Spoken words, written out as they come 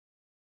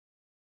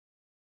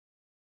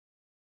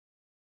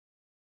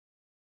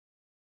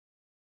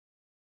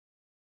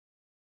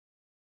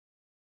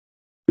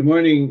Good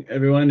morning,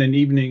 everyone, and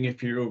evening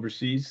if you're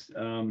overseas.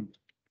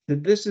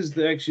 This is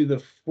actually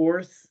the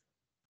fourth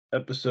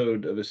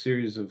episode of a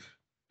series of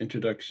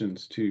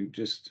introductions to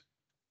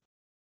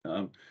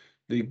um,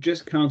 the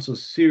Just Council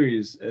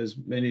series. As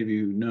many of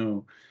you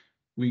know,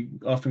 we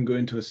often go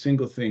into a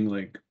single thing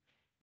like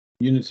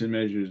units and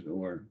measures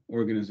or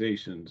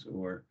organizations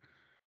or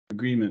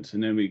agreements,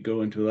 and then we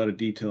go into a lot of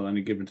detail on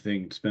a given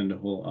thing and spend a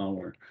whole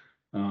hour.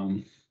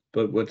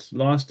 But what's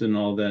lost in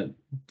all that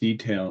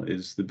detail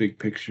is the big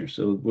picture.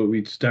 So what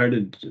we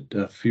started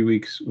a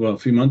few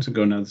months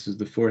ago now, this is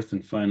the fourth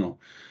and final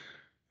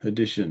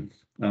edition.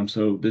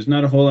 So there's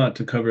not a whole lot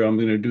to cover. I'm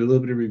going to do a little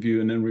bit of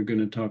review, and then we're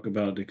going to talk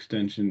about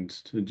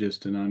extensions to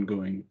just an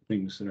ongoing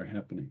things that are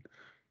happening.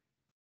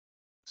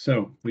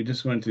 So we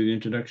just went through the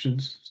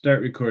introductions.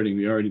 Start recording.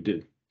 We already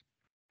did.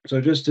 So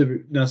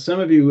now, some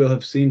of you will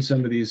have seen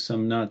some of these,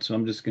 some not. So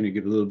I'm just going to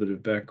give a little bit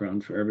of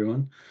background for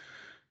everyone.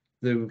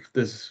 It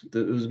was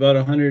about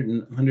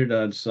 100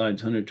 odd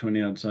slides,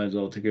 120 odd slides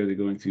altogether,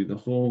 going through the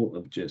whole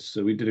of GIST.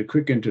 So we did a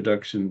quick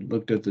introduction,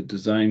 looked at the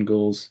design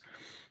goals,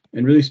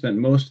 and really spent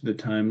most of the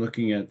time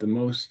looking at the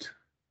most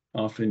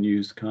often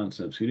used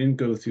concepts. We didn't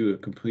go through a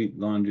complete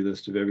laundry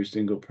list of every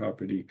single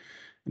property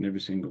in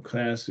every single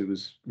class. It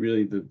was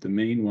really the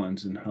main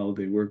ones and how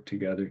they work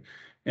together.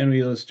 And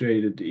we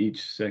illustrated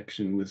each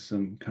section with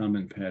some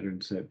common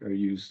patterns that are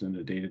used on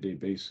a day-to-day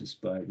basis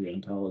by the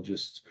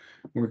ontologists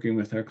working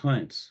with our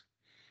clients.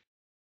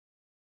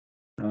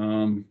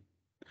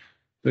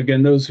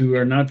 Again, those who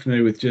are not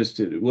familiar with GIST,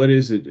 what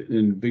is it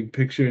in the big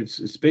picture?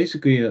 It's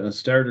basically a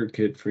starter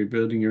kit for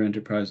building your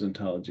enterprise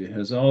ontology. It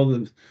has all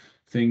the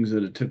things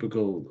that a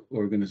typical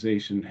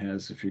organization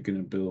has if you're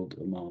going to build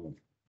a model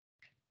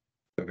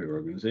of your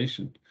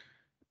organization.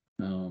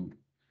 Now,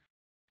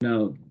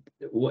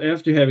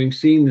 after having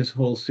seen this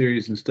whole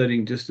series and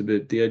studying just a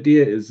bit, the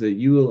idea is that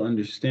you will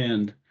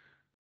understand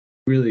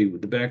really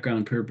the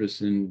background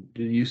purpose and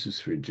the uses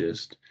for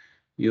GIST.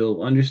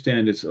 You'll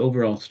understand its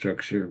overall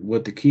structure,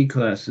 what the key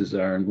classes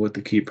are and what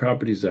the key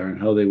properties are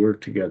and how they work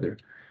together.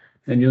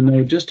 And you'll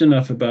know just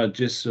enough about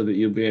GIST so that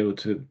you'll be able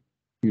to,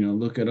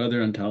 look at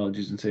other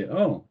ontologies and say,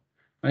 oh,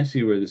 I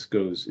see where this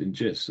goes in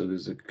GIST. So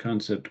there's a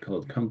concept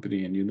called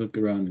company, and you look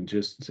around in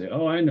GIST and say,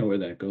 oh, I know where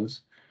that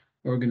goes.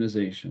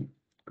 Organization,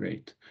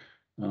 great.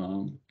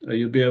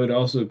 You'll be able to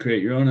also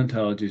create your own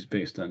ontologies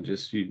based on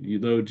GIST. You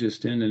load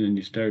GIST in, and then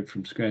you start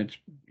from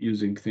scratch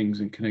using things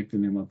and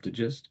connecting them up to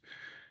GIST.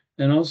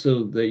 And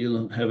also that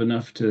you'll have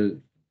enough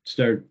to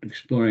start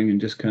exploring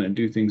and just kind of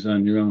do things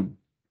on your own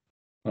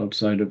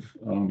outside of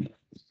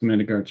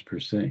semantic arts per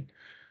se.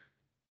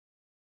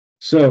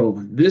 So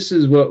this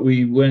is what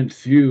we went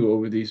through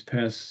over these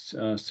past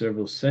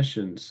several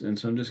sessions. And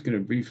so I'm just going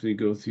to briefly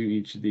go through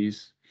each of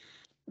these.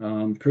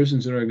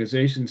 Persons and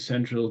organizations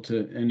central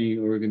to any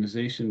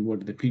organization.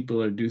 What the people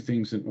that do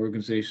things in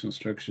organizational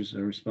structures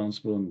are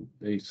responsible, and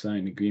they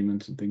sign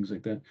agreements and things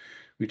like that.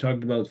 We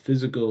talked about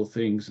physical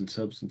things and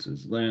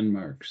substances,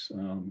 landmarks.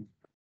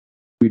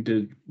 We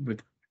did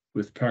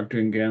with Procter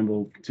and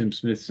Gamble, Tim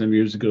Smith some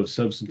years ago.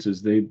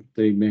 Substances, they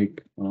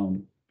make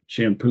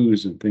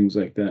shampoos and things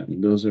like that,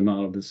 and those are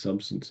modeled as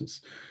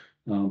substances.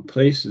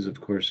 Places,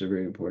 of course, are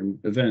very important.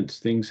 Events,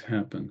 things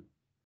happen.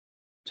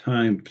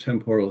 Time,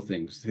 temporal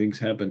things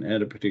happen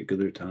at a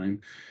particular time,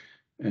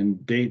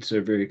 and dates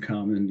are very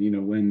common.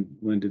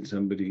 When did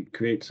somebody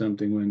create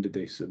something, when did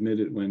they submit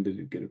it, when did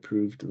it get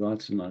approved?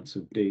 Lots and lots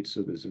of dates.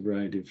 So there's a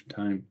variety of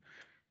time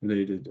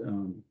related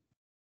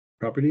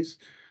properties.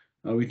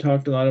 We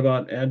talked a lot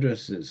about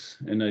addresses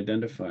and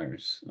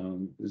identifiers.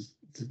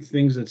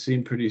 Things that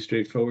seem pretty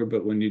straightforward,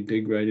 but when you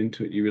dig right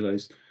into it, you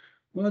realize,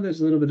 well,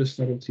 there's a little bit of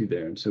subtlety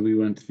there. And so we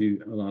went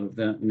through a lot of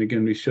that. And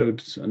again, we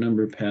showed a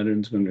number of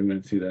patterns when we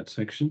went through that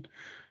section.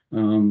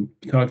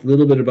 Talked a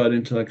little bit about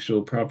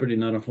intellectual property,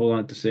 not a whole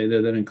lot to say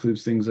there. That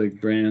includes things like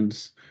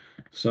brands,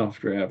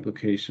 software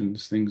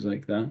applications, things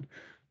like that.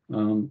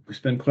 We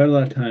spent quite a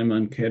lot of time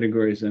on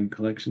categories and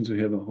collections. We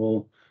have a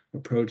whole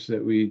approach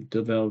that we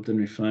developed and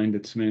refined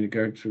at Semantic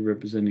Arts for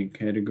representing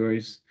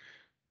categories,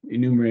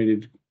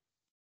 enumerated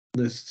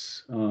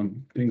lists,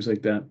 things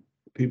like that.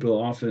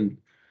 People often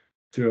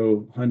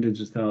throw hundreds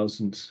of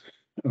thousands,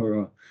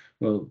 or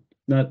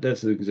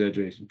that's an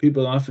exaggeration.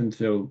 People often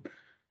throw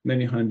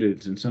many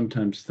hundreds and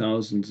sometimes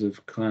thousands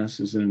of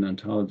classes in an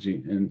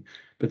ontology,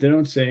 but they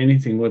don't say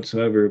anything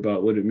whatsoever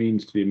about what it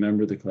means to be a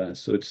member of the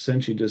class. So it's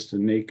essentially just a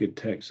naked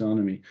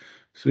taxonomy.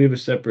 So we have a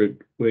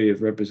separate way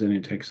of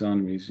representing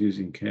taxonomies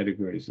using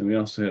categories, and we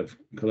also have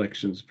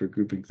collections for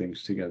grouping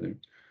things together.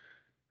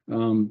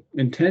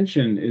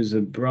 Intention is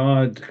a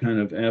broad kind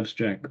of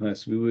abstract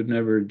class. We would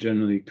never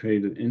generally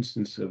create an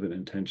instance of an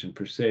intention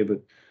per se,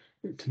 but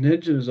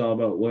intention is all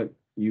about what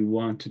you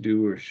want to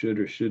do or should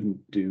or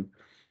shouldn't do.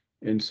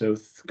 And so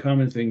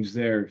common things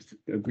there,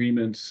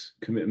 agreements,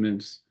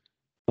 commitments,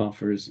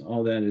 offers,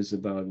 all that is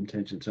about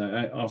intentions.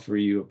 I offer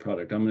you a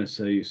product. I'm going to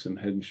sell you some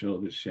Head and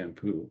Shoulders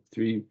shampoo,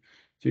 three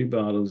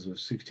bottles of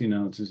 16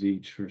 ounces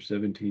each for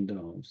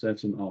 $17.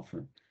 That's an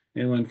offer.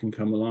 anyone can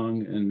come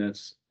along, and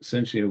that's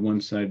essentially a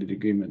one-sided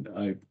agreement.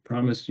 I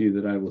promised you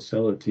that I will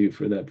sell it to you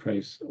for that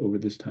price over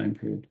this time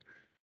period.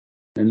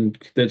 And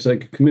that's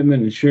like a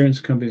commitment.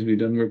 Insurance companies, we've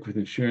done work with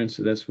insurance,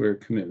 so that's where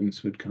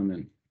commitments would come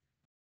in.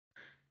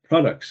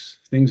 Products,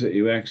 things that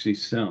you actually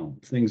sell,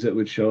 things that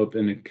would show up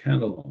in a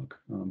catalog.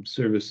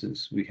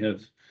 Services, we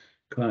have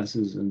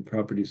classes and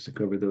properties to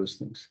cover those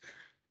things.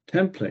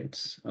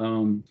 Templates,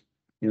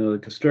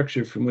 like a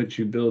structure from which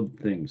you build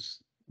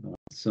things,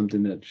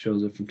 something that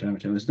shows up from time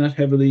to time. It's not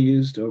heavily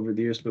used over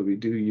the years, but we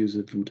do use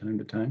it from time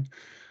to time.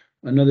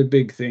 Another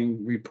big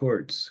thing,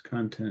 reports,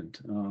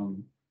 content,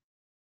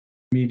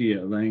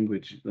 media,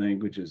 languages,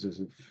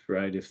 there's a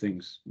variety of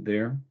things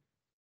there.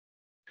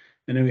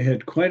 And then we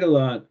had quite a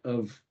lot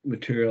of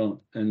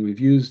material, and we've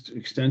used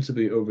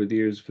extensively over the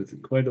years with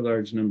quite a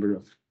large number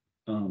of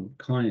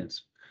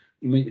clients.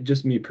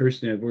 Just me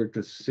personally, I've worked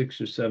with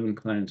 6 or 7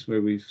 clients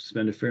where we've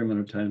spent a fair amount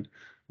of time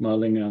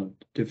modeling out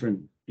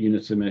different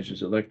units of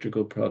measures,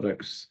 electrical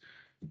products,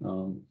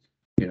 other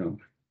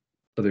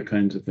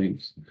kinds of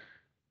things,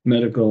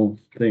 medical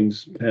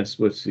things, tests,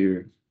 what's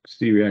your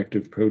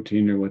C-reactive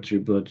protein, or what's your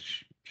blood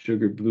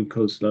sugar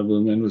glucose level,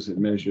 and when was it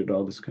measured,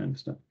 all this kind of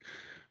stuff.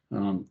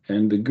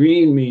 And the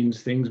green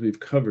means things we've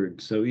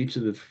covered. So each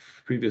of the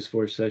previous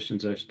 4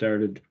 sessions I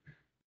started,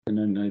 and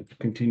then I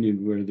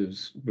continued where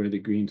the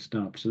green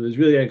stopped. So there's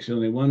really actually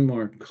only one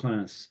more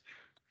class,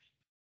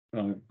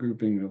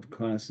 grouping of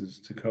classes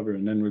to cover,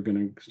 and then we're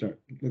going to start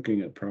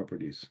looking at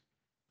properties.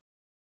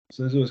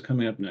 So this is what's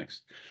coming up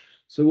next.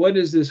 So what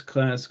is this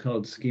class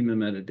called schema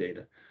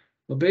metadata?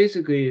 Well,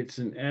 basically, it's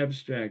an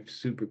abstract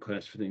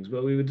superclass for things.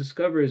 What we would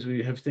discover is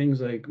we have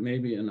things like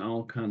maybe an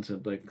all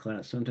concept like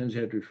class. Sometimes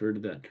you have to refer to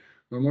that.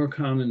 Or more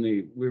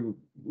commonly, we're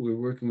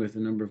working with a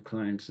number of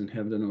clients and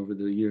have done over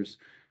the years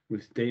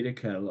with data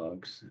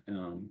catalogs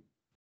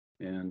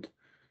and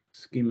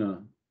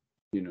schema.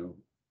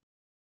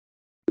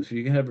 If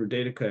you have a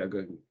data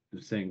catalog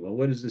saying, well,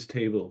 what does this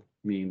table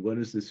mean? What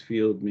does this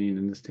field mean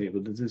in this table?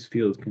 Does this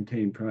field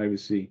contain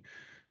privacy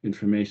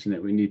information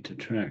that we need to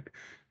track?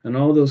 And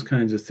all those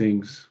kinds of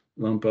things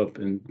lump up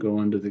and go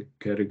under the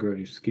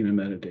category of schema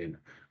metadata.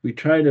 We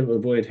try to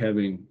avoid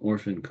having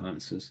orphan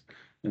classes,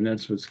 and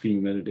that's what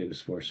schema metadata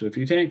is for. So if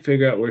you can't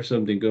figure out where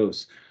something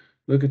goes,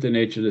 look at the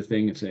nature of the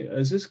thing and say,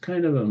 is this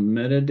kind of a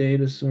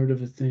metadata sort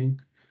of a thing?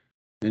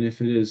 And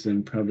if it is,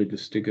 then probably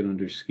just stick it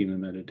under schema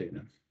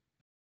metadata.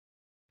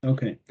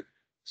 Okay,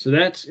 so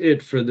that's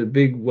it for the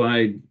big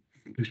wide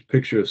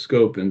picture of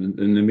scope and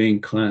the main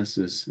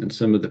classes and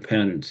some of the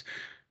patterns.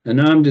 And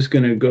now I'm just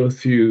going to go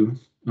through,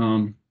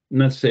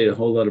 not say a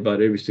whole lot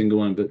about every single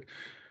one, but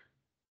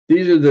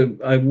these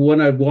are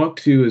what I've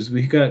walked through is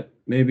we got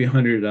maybe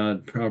 100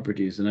 odd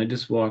properties, and I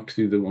just walked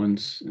through the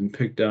ones and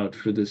picked out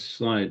for this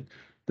slide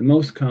the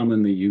most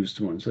commonly used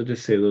ones. I'll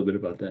just say a little bit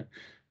about that.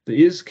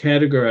 The is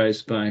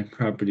categorized by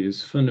property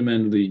is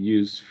fundamentally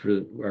used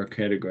for our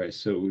categorized.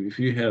 So if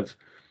you have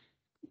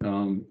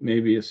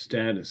maybe a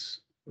status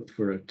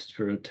for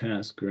a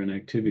task or an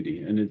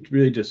activity, and it's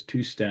really just 2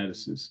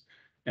 statuses,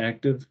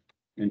 active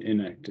and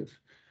inactive.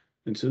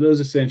 And so those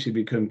essentially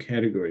become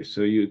categories.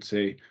 So you would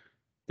say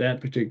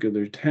that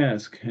particular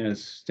task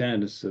has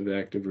status of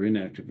active or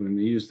inactive when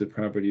we use the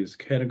property is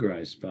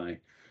categorized by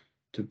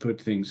to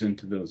put things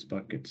into those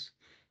buckets.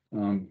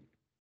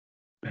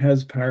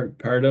 Has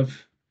part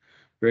of,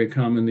 very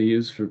commonly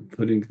used for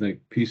putting like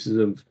pieces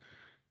of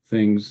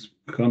things.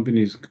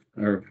 Companies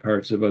are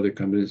parts of other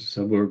companies,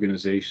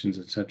 sub-organizations,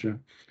 etc.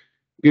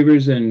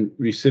 Givers and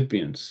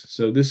recipients.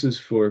 So this is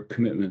for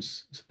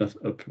commitments,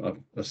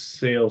 a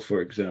sale,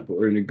 for example,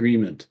 or an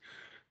agreement.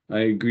 I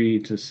agree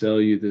to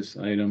sell you this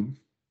item,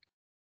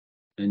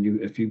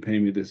 and if you pay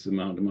me this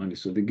amount of money.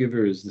 So the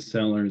giver is the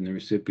seller, and the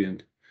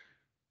recipient.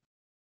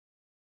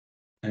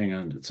 Hang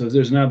on. So if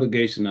there's an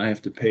obligation, I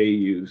have to pay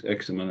you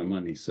X amount of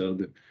money. So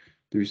the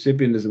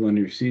recipient is the one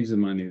who receives the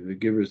money. The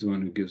giver is the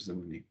one who gives the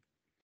money.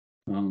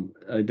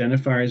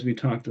 Identifiers we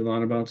talked a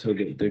lot about. So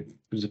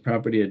there's a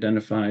property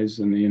identifies,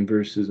 and the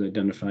inverse is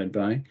identified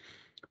by.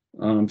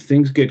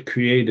 Things get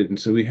created, and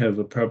so we have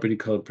a property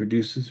called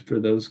produces for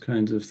those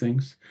kinds of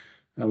things.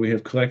 We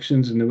have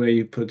collections, and the way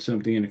you put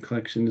something in a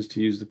collection is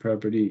to use the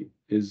property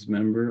is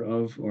member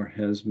of or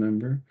has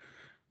member.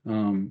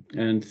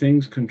 And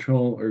things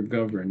control or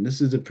govern.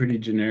 This is a pretty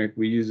generic,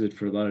 we use it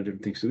for a lot of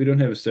different things. So we don't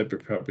have a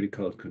separate property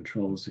called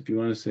controls. If you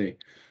want to say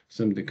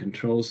something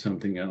controls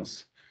something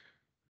else,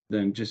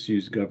 then just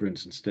use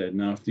governs instead.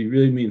 Now, if you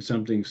really mean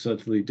something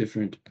subtly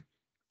different,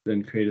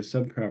 then create a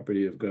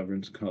subproperty of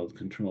governs called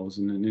controls,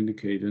 and then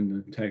indicate in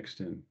the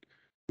text and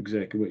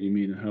exactly what you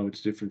mean and how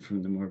it's different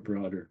from the more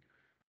broader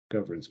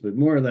governs. But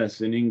more or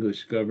less in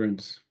English,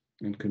 governs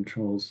and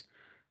controls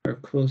are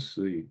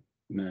closely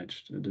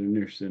matched. They're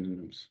near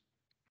synonyms.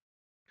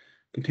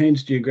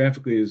 Contains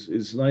geographically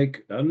is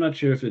like, I'm not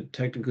sure if it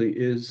technically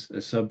is a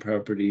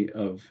subproperty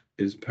of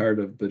is part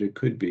of, but it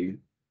could be,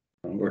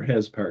 or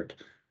has part.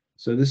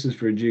 So this is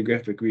for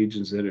geographic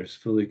regions that are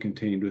fully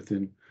contained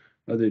within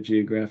other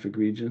geographic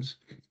regions.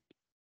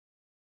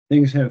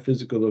 Things have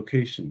physical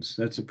locations.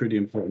 That's a pretty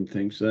important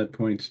thing. So that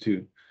points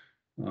to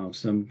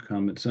some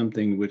comment,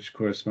 something which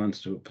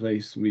corresponds to a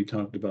place. We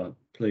talked about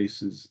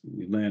places,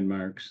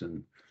 landmarks,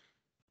 and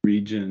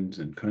regions,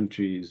 and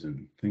countries,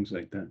 and things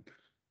like that.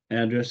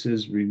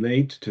 Addresses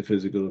relate to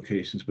physical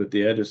locations, but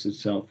the address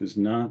itself is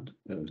not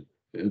a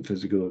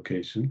physical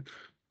location.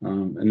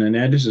 And then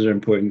addresses are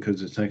important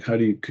because it's like, how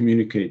do you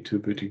communicate to a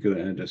particular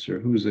address, or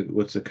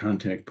what's the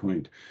contact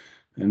point?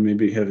 And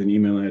maybe have an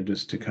email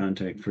address to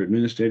contact for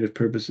administrative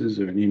purposes,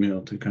 or an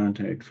email to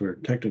contact for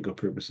technical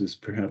purposes,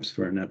 perhaps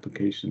for an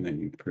application that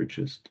you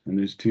purchased. And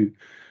there's two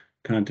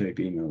contact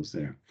emails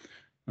there.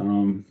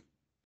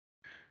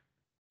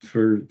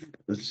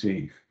 Let's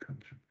see,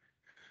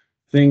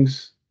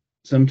 things,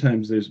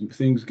 sometimes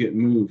things get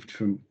moved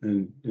from,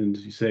 and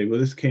you say, well,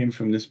 this came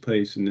from this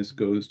place and this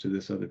goes to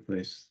this other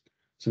place.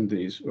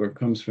 Something or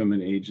comes from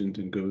an agent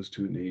and goes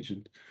to an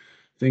agent.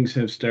 Things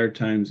have start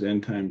times,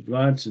 end times,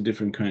 lots of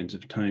different kinds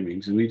of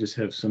timings, and we just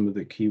have some of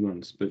the key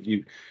ones. But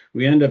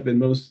we end up in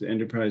most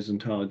enterprise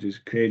ontologies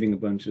creating a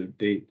bunch of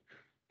date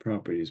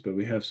properties, but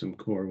we have some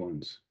core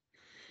ones.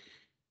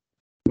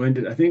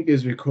 I think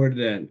is recorded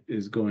at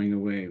is going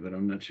away, but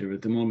I'm not sure.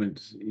 At the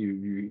moment,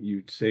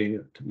 you'd say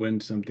when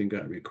something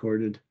got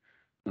recorded.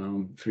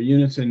 For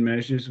units and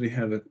measures, we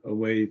have a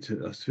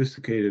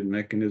sophisticated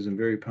mechanism,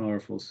 very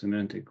powerful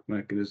semantic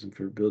mechanism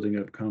for building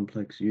up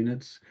complex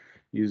units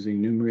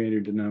using numerator,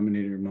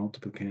 denominator,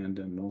 multiplicand,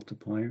 and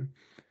multiplier.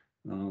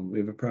 We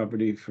have a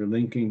property for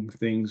linking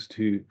things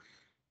to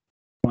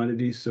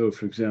quantities. So,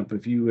 for example,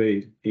 if you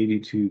weigh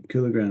 82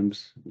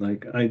 kilograms,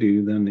 like I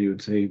do, then they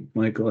would say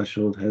Michael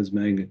Uschold has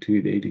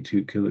magnitude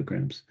 82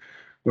 kilograms.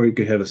 Or you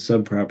could have a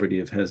subproperty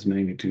of has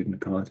magnitude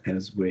and call it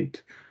has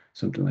weight,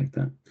 something like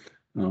that.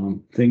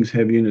 Things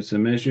have units of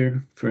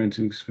measure. For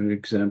instance, for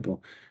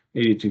example,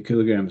 82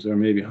 kilograms or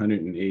maybe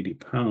 180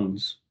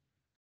 pounds.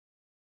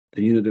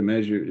 The unit of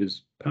measure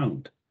is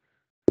pound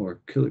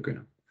or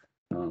kilogram.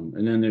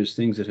 And then there's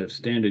things that have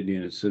standard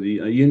units. So a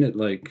unit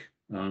like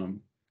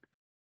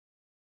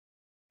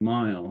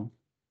mile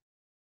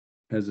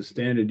has a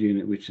standard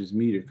unit, which is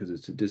meter, because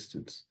it's a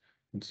distance.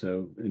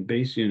 And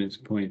base units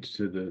point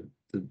to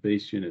the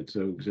base unit.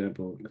 So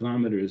example,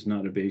 kilometer is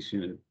not a base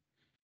unit,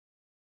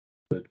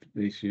 but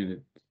base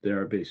unit, there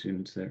are base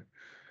units there.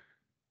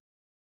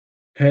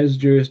 Has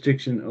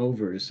jurisdiction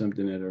over is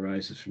something that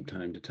arises from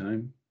time to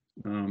time.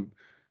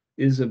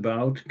 Is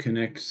about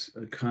connects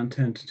a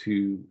content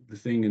to the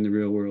thing in the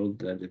real world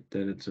that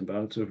it's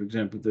about. So for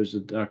example, if there's a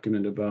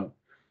document about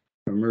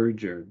a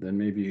merger, then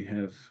maybe you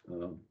have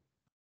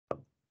a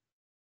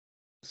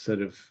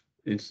set of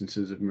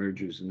instances of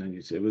mergers, and then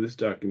you say, well, this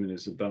document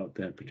is about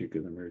that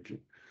particular merger.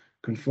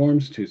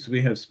 Conforms to, so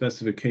we have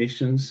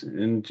specifications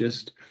and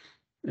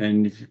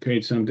if you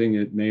create something,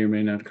 it may or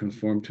may not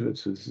conform to it.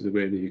 So this is a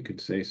way that you could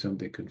say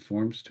something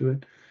conforms to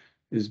it.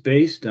 Is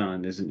based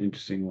on is an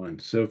interesting one.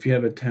 So if you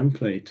have a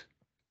template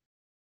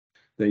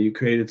that you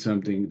created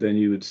something, then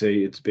you would say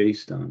it's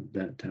based on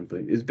that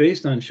template. Is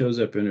based on shows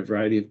up in a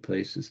variety of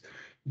places.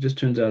 It just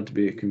turns out to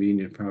be a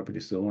convenient property,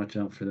 so watch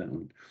out for that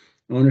one.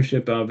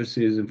 Ownership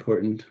obviously is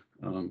important.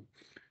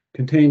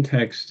 Contain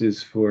text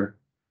is for,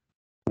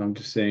 I'm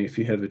just saying, if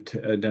you have an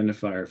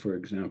identifier, for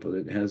example,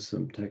 it has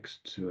some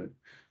text to it.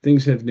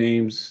 Things have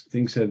names,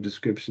 things have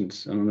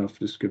descriptions. I don't know if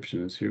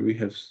description is here. We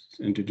have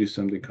introduced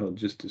something called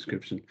just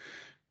description.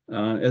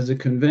 As a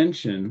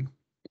convention,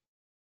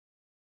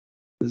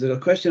 the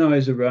question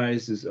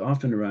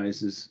often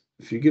arises,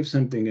 if you give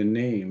something a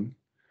name,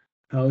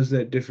 how is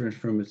that different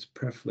from its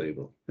pref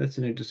label? That's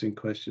an interesting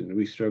question.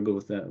 We struggle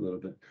with that a little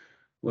bit.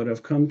 What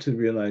I've come to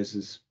realize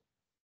is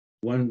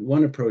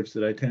one approach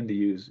that I tend to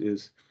use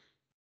is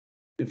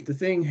if the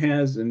thing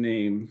has a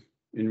name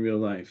in real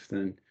life,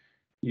 then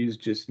use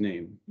just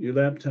name. Your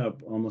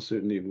laptop almost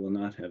certainly will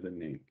not have a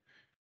name.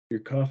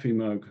 Your coffee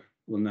mug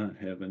will not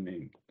have a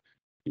name.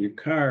 Your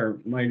car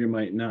might or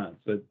might not,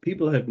 but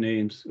people have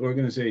names,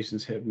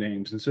 organizations have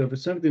names. And so if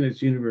it's something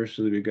that's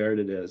universally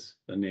regarded as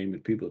a name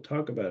and people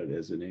talk about it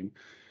as a name,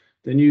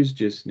 then use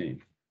just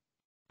name.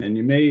 And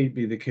you may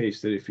be the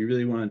case that if you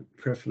really want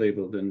pref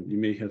label, then you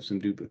may have some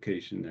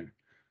duplication there.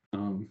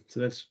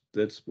 So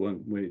that's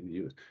one way to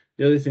use it.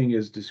 The other thing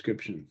is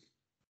description.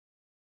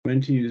 When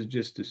to use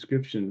just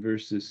description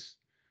versus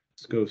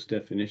Scopes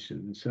definition.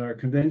 And so our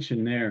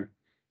convention there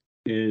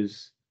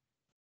is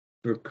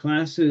for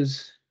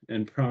classes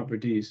and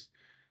properties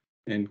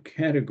and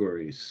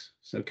categories.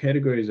 So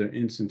categories are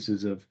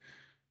instances of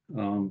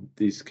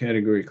these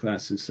category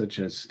classes such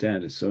as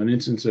status. So an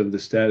instance of the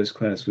status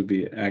class would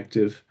be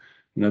active.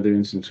 Another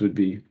instance would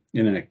be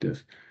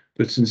inactive.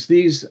 But since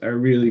these are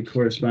really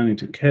corresponding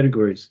to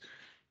categories,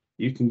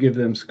 you can give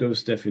them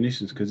Scopes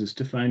definitions because it's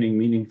defining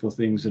meaningful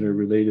things that are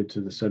related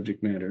to the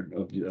subject matter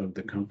of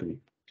the company.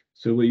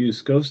 So we use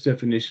Scopes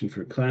definition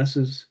for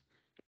classes,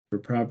 for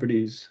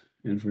properties,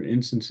 and for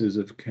instances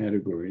of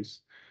categories.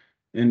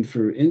 And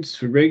for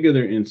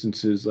regular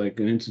instances,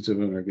 like an instance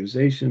of an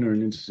organization or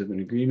an instance of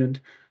an agreement,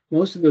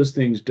 most of those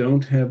things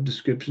don't have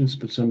descriptions,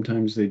 but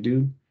sometimes they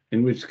do,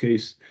 in which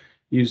case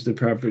use the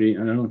property,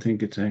 and I don't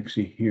think it's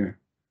actually here.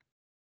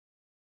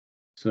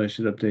 So I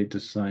should update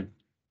this slide.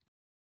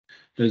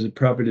 there's a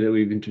property that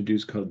we've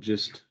introduced called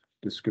gist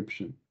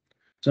description.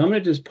 So I'm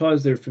going to just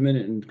pause there for a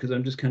minute, and because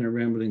I'm just kind of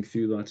rambling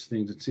through lots of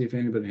things, and see if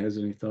anybody has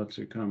any thoughts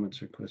or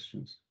comments or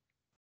questions.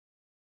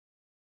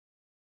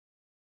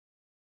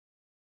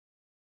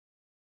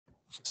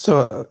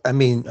 So, I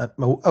mean,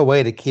 a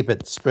way to keep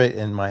it straight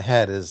in my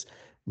head is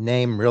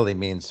name really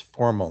means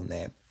formal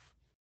name.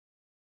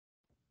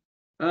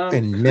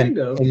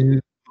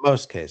 In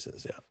most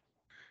cases, yeah.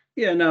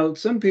 Yeah, now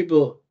some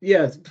people,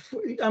 yes,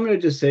 I'm going to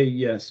just say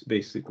yes,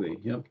 basically.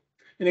 Yep.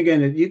 And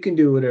again, you can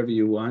do whatever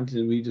you want,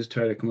 and we just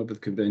try to come up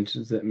with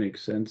conventions that make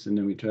sense, and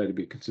then we try to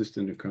be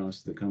consistent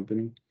across the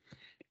company.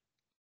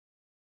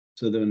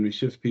 So that when we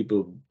shift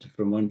people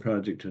from one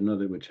project to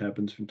another, which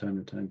happens from time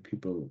to time,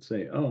 people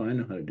say, "Oh, I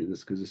know how to do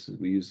this because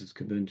we use this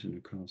convention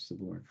across the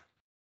board."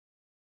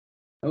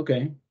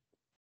 Okay,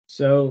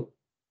 so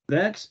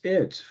that's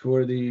it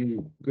for the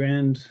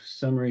grand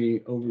summary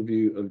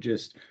overview of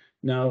GIST.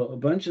 Now, a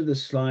bunch of the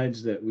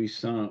slides that we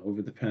saw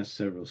over the past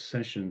several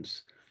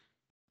sessions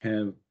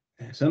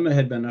some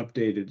had been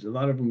updated. A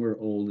lot of them were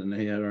old and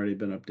they had already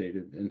been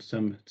updated, and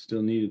some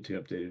still needed to be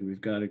updated.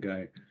 We've got a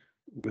guy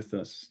with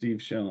us,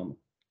 Steve Shellum,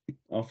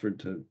 offered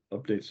to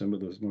update some of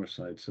those more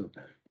slides. So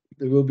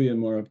there will be a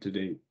more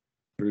up-to-date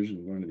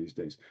version one of these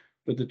days.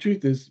 But the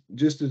truth is,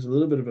 just as a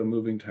little bit of a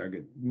moving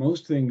target.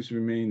 Most things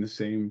remain the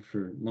same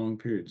for long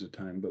periods of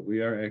time, but we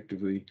are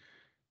actively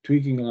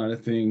tweaking a lot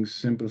of things,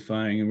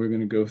 simplifying, and we're going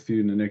to go through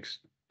in the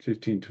next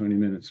 15, 20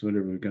 minutes,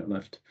 whatever we've got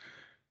left,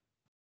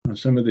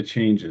 some of the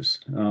changes.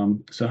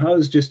 So how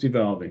is GIST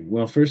evolving?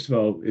 Well, first of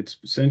all, it's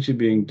essentially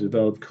being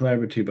developed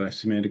collaboratively by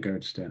Semantic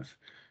Arts staff.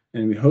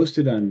 And we host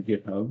it on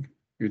GitHub.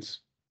 It's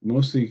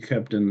mostly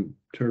kept in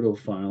Turtle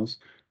files,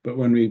 but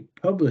when we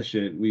publish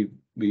it, we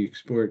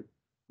export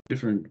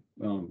different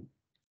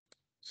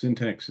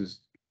syntaxes,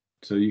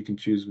 so you can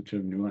choose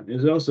whichever you want.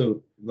 There's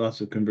also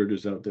lots of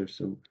converters out there,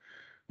 so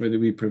whether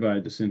we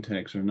provide the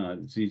syntax or not,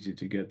 it's easy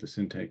to get the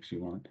syntax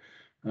you want.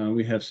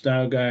 We have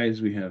style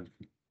guides, we have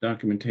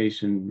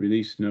documentation,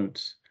 release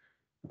notes,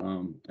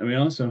 and we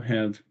also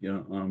have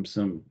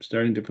some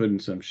starting to put in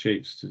some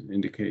shapes to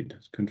indicate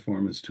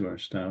conformance to our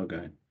style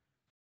guide.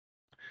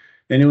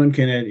 Anyone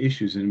can add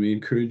issues, and we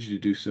encourage you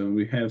to do so.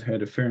 We have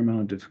had a fair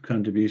amount of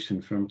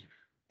contribution from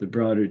the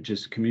broader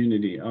GIST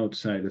community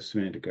outside of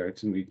Semantic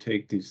Arts, and we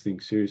take these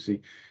things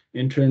seriously.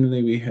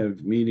 Internally, we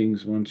have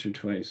meetings once or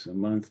twice a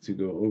month to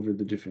go over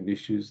the different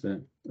issues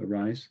that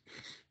arise.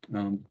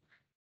 And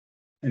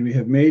we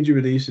have major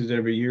releases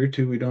every year or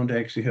two. We don't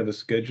actually have a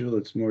schedule.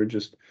 It's more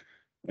just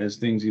as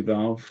things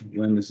evolve.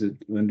 When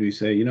do we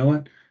say, you know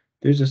what,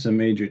 there's just some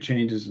major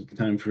changes, it's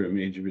time for a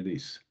major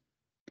release.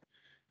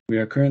 We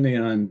are currently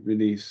on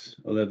release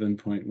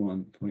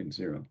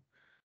 11.1.0.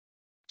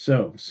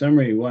 So,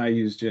 summary, why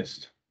use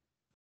GIST?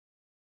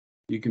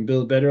 You can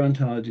build better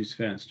ontologies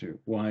faster.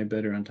 Why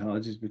better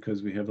ontologies?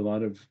 Because we have a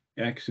lot of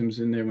axioms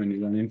in there. When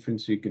you run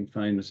inference, you can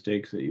find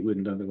mistakes that you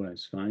wouldn't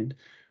otherwise find.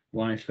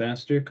 Why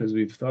faster? Because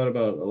we've thought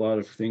about a lot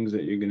of things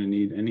that you're going to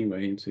need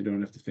anyway, and so you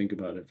don't have to think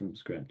about it from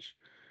scratch.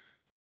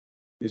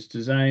 It's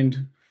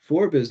designed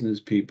for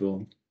business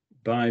people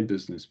by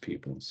business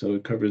people. So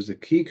it covers the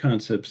key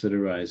concepts that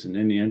arise in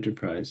any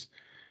enterprise.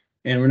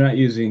 And we're not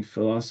using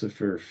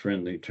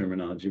philosopher-friendly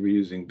terminology. We're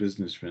using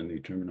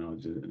business-friendly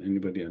terminology that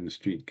anybody on the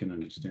street can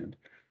understand.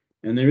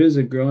 And there is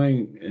a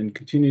growing and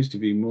continues to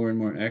be more and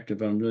more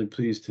active. I'm really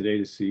pleased today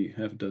to see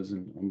half a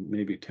dozen,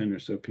 maybe 10 or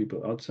so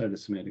people outside of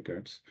Semantic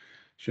Arts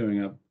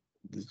showing up.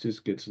 This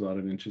just gets a lot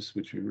of interest,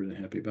 which we're really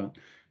happy about.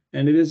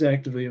 And it is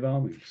actively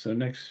evolving. So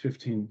next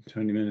 15,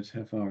 20 minutes,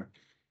 half hour,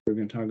 we're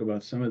going to talk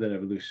about some of that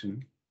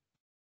evolution.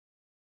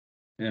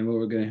 And what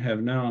we're going to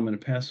have now, I'm going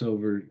to pass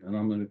over, and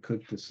I'm going to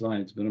click the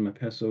slides, but I'm going to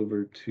pass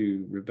over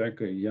to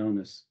Rebecca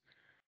Yelness,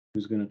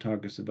 who's going to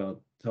talk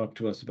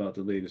to us about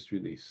the latest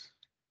release.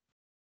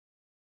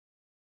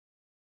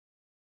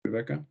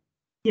 Rebecca?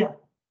 Yeah,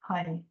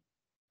 hi.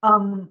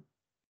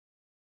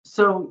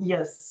 So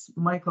yes,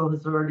 Michael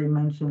has already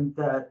mentioned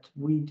that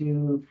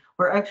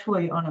we're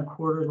actually on a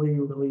quarterly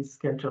release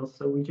schedule.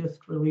 So we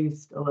just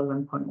released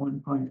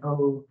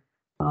 11.1.0.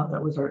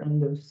 That was our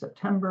end of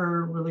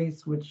September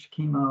release, which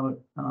came out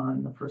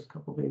in the first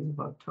couple of days of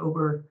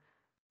October.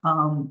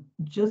 And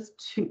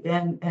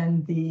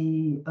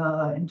the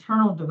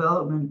internal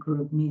development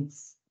group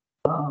meets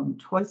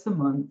twice a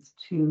month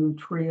to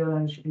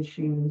triage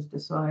issues,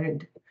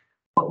 decide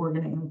what we're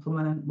going to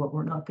implement, what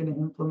we're not going to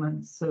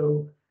implement.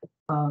 So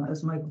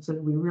as Michael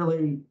said, we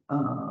really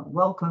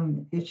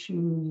welcome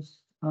issue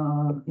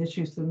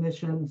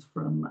submissions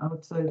from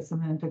outside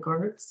Semantic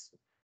Arts.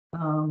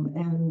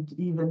 And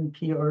even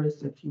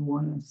PRs, if you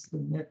want to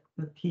submit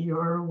the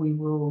PR, we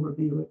will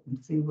review it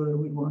and see whether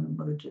we want to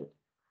merge it.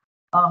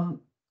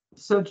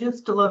 So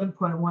just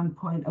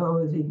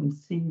 11.1.0, as you can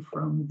see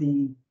from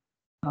the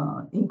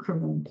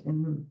increment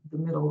in the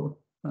middle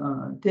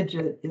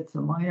digit, it's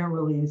a minor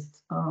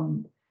release.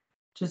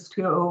 Just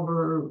to go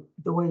over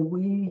the way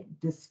we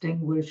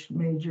distinguish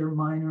major,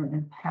 minor,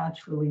 and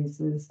patch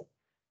releases.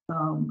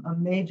 A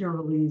major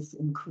release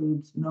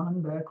includes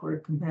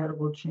non-backward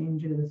compatible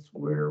changes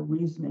where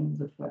reasoning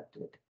is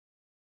affected.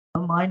 A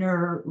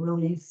minor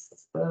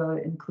release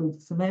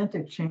includes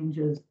semantic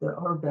changes that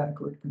are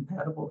backward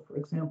compatible. For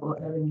example,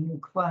 adding a new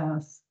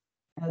class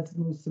adds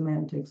new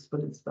semantics,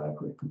 but it's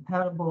backward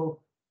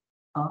compatible.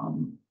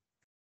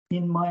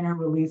 In minor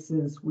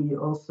releases, we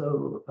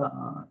also,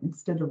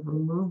 instead of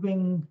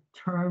removing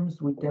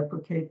terms, we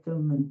deprecate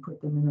them and put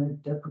them in a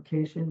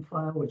deprecation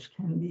file, which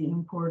can be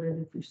imported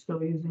if you're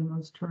still using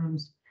those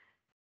terms.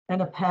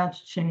 And a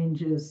patch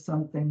change is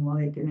something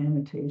like an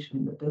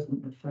annotation that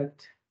doesn't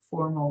affect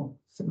formal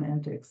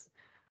semantics.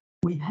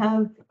 We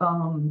have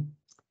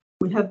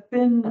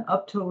been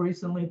up till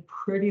recently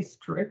pretty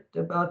strict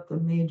about the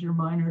major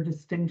minor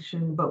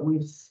distinction, but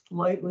we've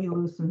slightly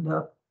loosened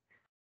up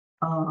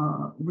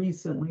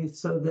recently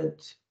so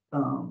that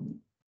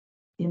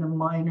in a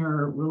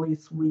minor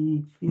release,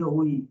 we feel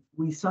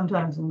we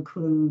sometimes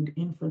include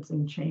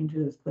inferencing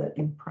changes that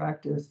in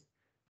practice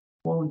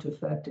won't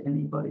affect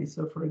anybody.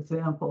 So for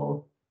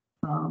example,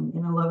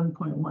 in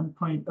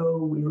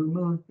 11.1.0, we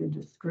removed the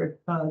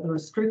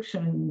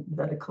restriction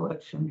that a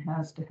collection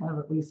has to have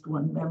at least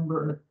one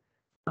member,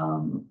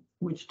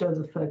 which does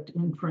affect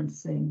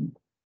inferencing.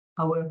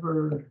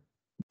 However,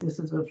 this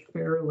is a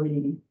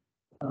fairly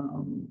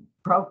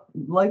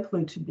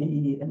likely to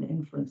be an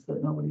inference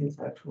that nobody is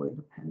actually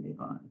depending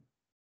on.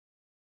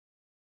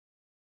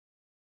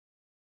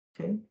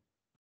 Okay.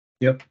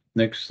 Yep.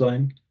 Next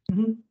slide.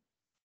 Mm-hmm.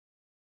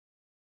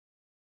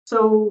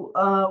 So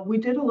we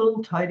did a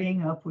little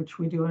tidying up, which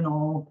we do in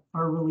all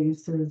our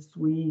releases.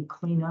 We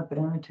clean up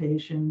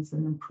annotations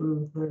and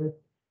improve the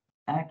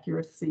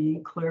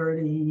accuracy,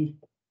 clarity,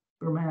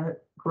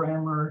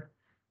 grammar.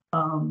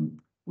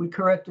 We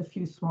correct a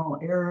few small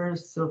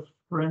errors. So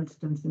for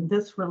instance, in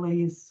this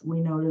release,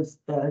 we noticed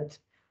that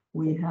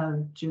we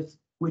had just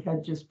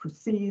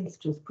proceeds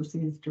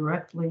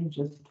directly,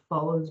 just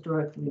follows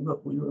directly,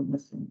 but we were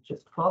missing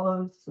just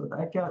follows. So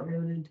that got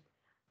routed.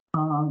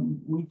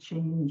 We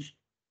changed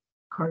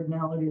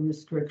cardinality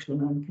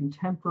restriction on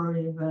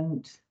contemporary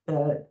event,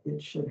 that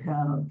it should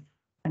have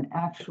an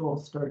actual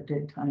start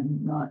date time,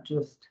 not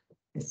just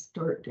a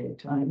start date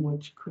time,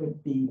 which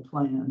could be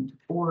planned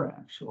or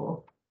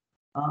actual.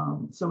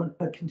 So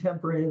a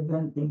contemporary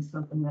event being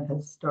something that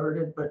has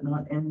started but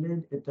not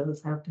ended, it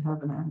does have to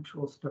have an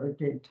actual start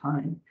date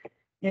time.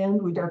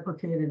 And we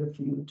deprecated a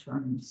few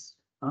terms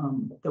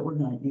that were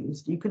not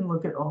used. You can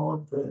look at all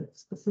of the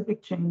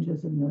specific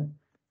changes in the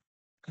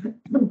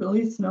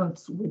release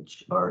notes,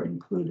 which are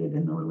included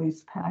in the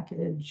release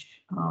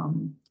package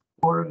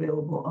or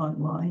available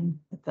online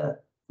at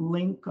that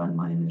link on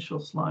my initial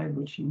slide,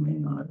 which you may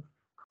not have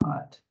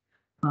caught.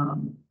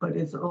 But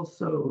there's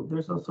also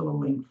a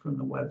link from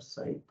the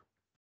website.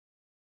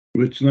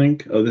 Which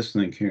link? Oh, this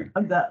link here.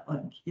 That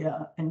link,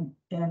 yeah, and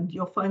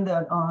you'll find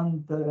that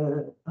on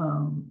the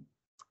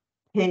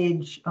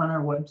page on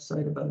our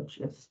website about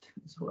GIST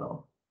as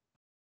well.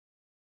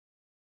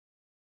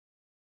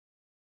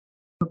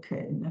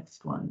 Okay,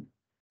 next one.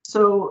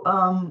 So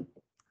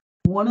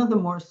one of the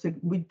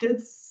we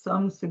did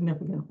some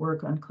significant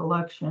work on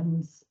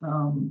collections.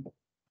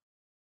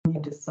 We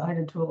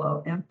decided to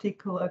allow empty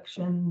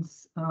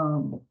collections,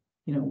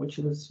 which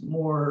is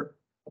more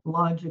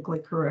logically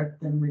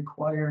correct than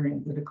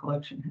requiring that a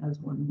collection has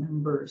one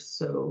member.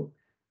 So,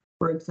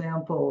 for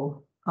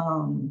example,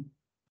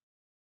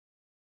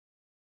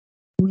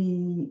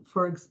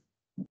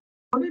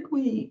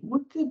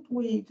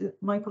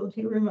 Michael,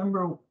 do you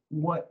remember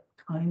what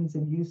kinds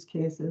of use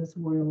cases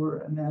we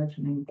were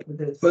imagining for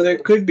this? Well, there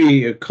could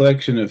be a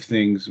collection of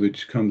things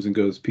which comes and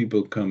goes.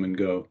 People come and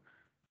go.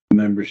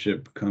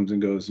 Membership comes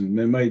and goes, and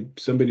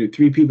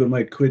three people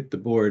might quit the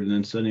board, and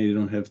then suddenly you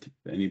don't have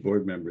any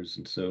board members.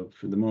 And so,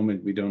 for the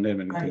moment, we don't have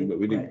anything. But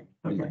we didn't.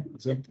 Okay.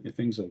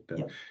 Things like that.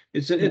 Yeah.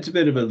 It's a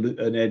bit of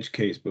an edge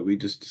case, but we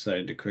just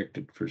decided to correct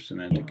it for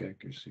semantic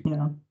accuracy.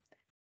 Yeah.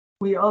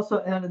 We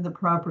also added the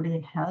property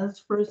has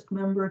first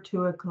member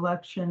to a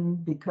collection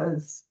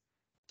because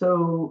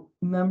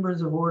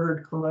members of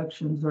ordered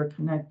collections are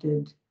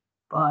connected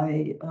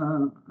by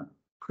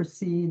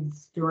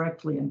proceeds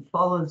directly and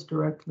follows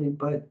directly,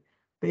 but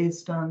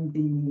based on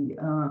the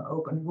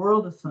open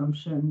world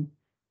assumption,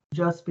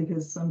 just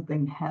because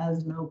something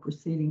has no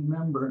preceding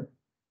member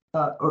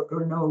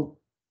or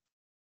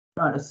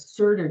not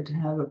asserted to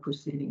have a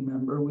preceding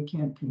member, we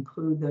can't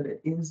conclude that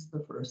it is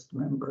the first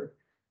member.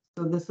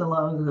 So this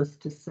allows us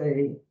to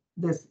say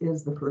this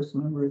is the first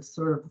member. It's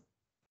sort of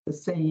the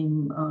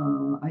same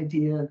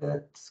idea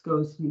that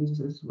SCOS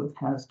uses with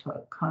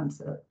has-taught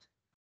concept.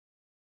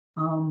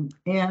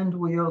 And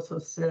we also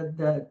said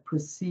that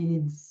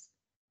precedes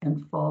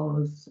and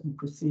follows and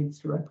proceeds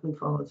directly,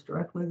 follows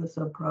directly, the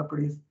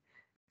subproperties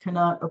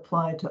cannot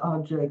apply to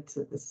objects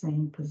at the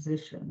same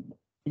position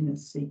in a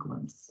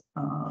sequence,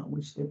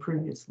 which they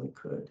previously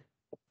could.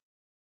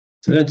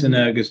 So that's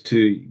analogous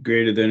to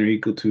greater than or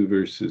equal to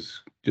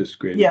versus just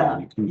greater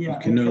than. You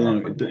can no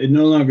longer, it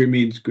no longer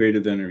means greater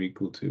than or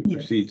equal to. Yes.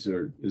 Proceeds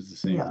is the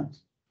same. Yeah.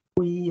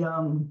 We,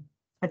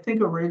 I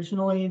think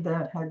originally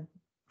that had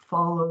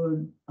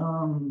followed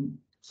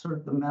sort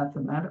of the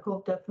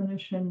mathematical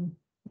definition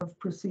of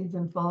precedes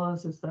and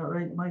follows. Is that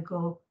right,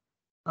 Michael?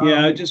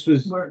 Yeah, I just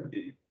was.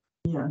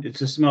 Yeah.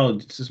 It's a small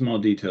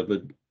detail,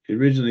 but it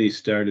originally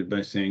started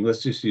by saying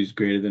let's just use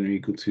greater than or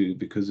equal to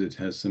because it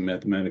has some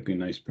mathematically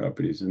nice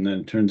properties, and then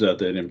it turns out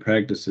that in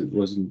practice it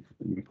wasn't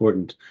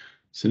important.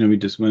 So then we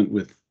just went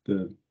with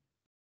the.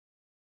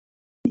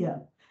 Yeah,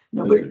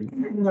 nobody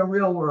in the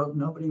real world,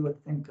 nobody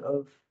would think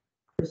of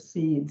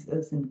precedes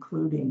as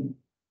including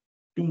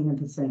being in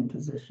the same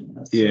position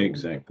as. Yeah,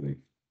 exactly.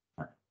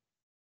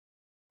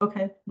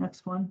 Okay,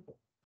 next one.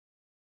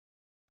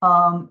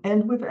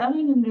 And we've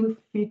added a new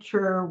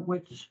feature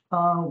which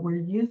we're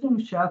using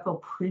shackle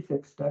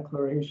prefix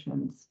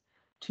declarations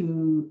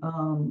to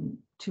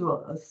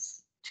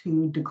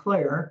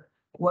declare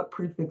what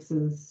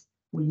prefixes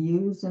we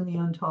use in the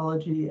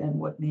ontology and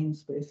what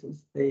namespaces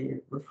they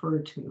refer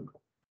to.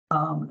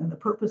 And the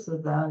purpose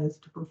of that is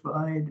to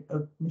provide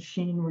a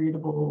machine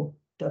readable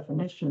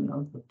definition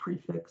of the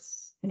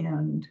prefix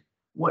and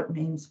what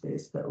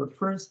namespace that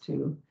refers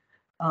to.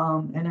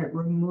 And it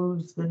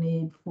removes the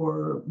need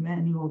for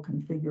manual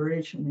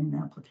configuration in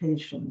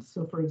applications.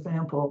 So for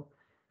example,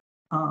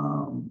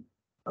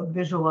 a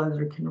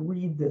visualizer can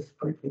read this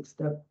prefix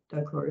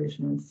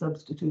declaration and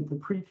substitute the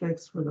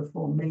prefix for the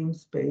full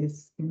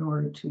namespace in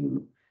order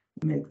to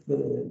make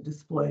the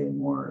display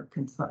more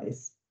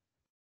concise.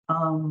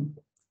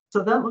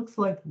 So that looks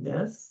like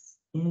this.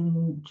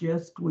 In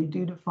GIST, we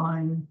do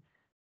define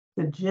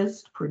the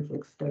GIST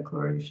prefix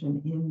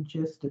declaration in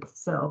GIST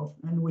itself,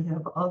 and we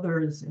have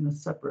others in a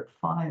separate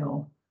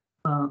file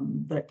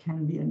that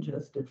can be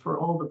ingested for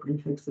all the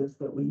prefixes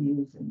that we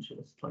use in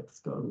GIST, like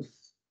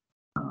SCOS,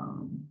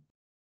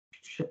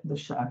 the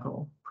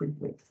shackle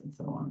prefix, and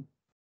so on.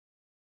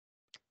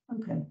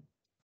 Okay.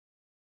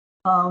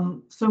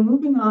 So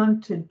moving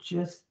on to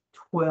GIST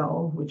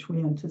 12, which we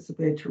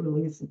anticipate to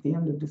release at the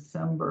end of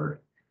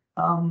December.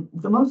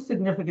 The most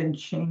significant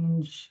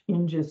change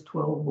in GIST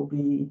 12 will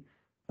be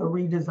a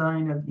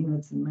redesign of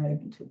units and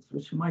magnitudes,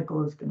 which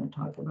Michael is going to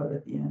talk about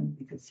at the end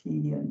because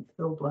he and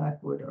Phil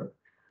Blackwood are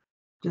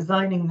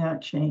designing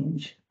that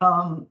change.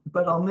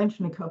 But I'll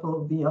mention a couple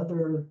of the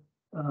other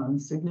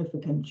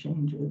significant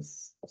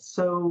changes.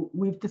 So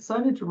we've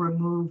decided to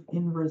remove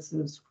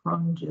inverses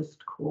from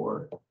GIST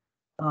core.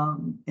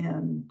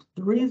 And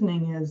the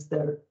reasoning is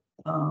that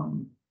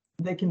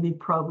they can be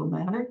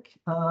problematic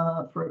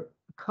for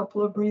a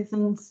couple of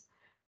reasons.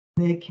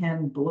 They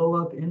can blow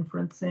up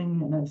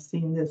inferencing, and I've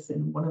seen this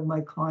in one of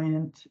my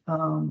client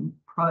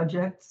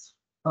projects,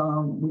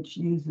 which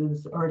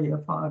uses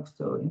RDFOX,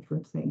 so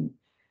inferencing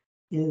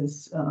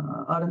is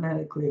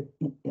automatically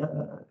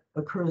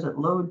occurs at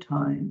load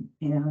time,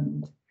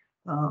 and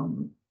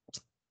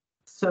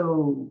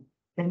so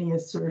any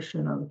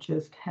assertion of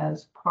just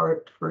has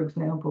part, for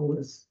example,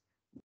 is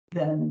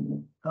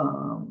then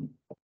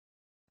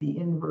the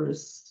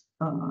inverse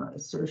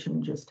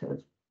assertion just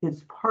has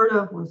is part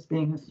of was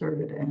being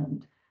asserted,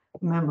 and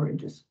memory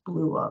just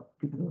blew up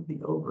because of the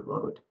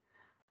overload.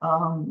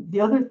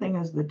 The other thing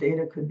is the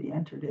data could be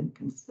entered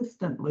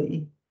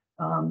inconsistently.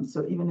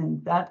 So even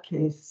in that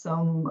case,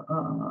 some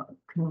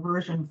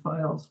conversion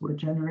files we're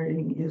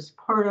generating is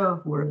part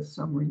of, whereas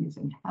some we're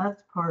using has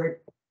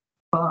part,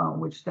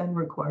 which then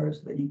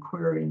requires that you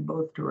query in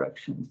both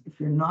directions if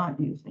you're not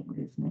using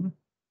reasoning.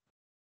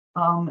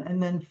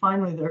 And then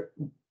finally,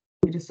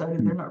 we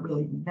decided they're not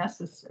really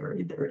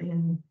necessary. They're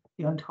in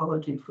the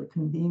ontology for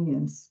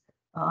convenience,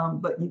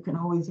 but you can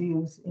always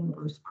use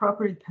inverse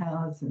property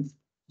paths and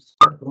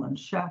sparkle and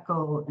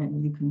shackle,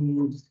 and you can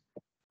use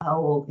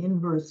OWL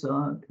inverse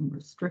in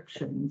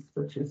restrictions,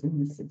 such as in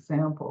this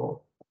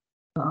example.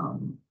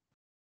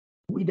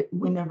 We've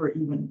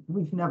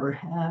never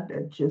had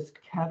a just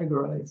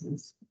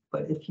categorizes,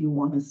 but if you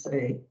want to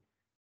say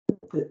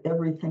that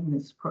everything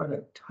this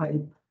product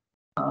type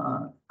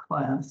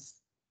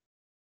class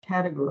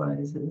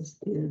categorizes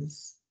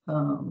is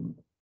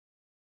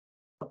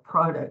a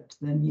product,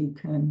 then you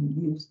can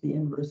use the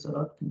inverse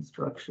of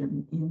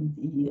construction in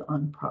the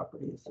on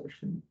property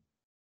assertion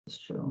as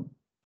shown.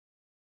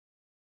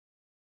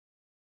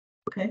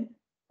 Okay.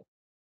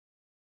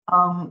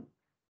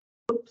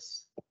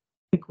 Oops, I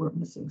think we're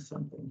missing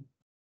something.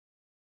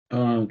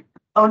 Oh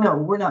no,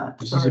 we're not.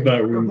 This Sorry. is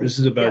about Okay. this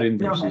is about Yeah,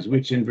 inverses. no,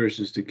 Which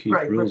inverses to keep?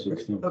 Right.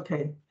 Of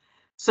Okay.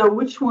 So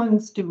which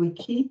ones do we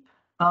keep?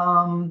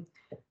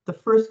 The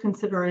first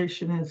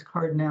consideration is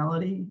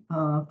cardinality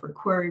for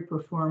query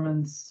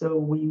performance. So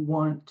we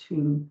want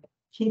to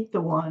keep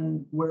the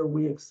one where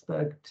we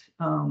expect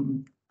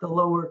the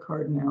lower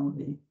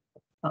cardinality.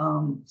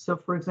 So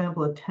for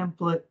example, a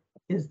template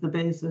is the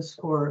basis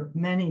for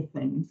many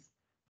things,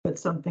 but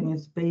something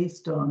is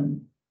based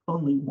on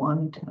only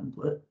one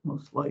template,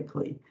 most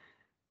likely.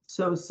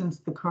 So since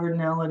the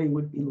cardinality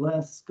would be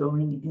less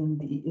going in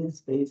the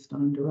is based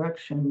on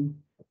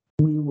direction,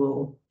 we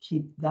will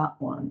keep that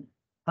one.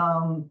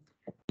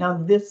 Now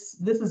this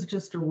is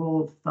just a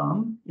rule of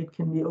thumb. It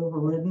can be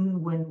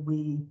overridden when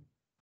we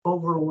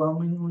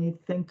overwhelmingly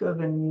think of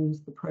and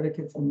use the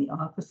predicates in the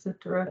opposite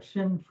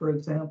direction. For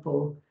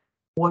example,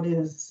 what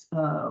is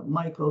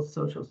Michael's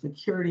social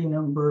security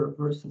number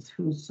versus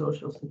whose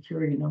social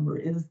security number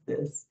is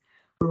this?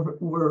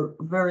 We're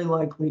very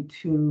likely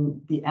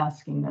to be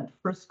asking that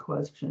first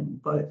question,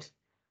 but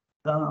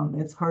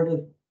it's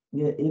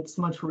it's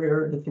much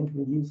rarer to think of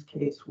a use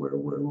case where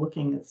we're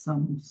looking at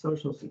some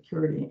social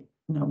security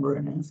number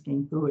and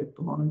asking who it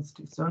belongs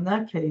to. So in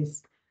that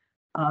case,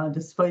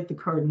 despite the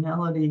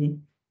cardinality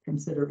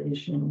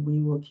consideration,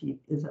 we will keep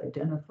is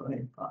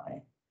identified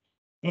by.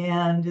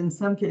 And in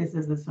some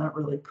cases, it's not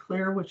really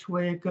clear which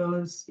way it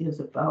goes, is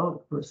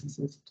about versus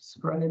is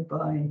described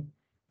by.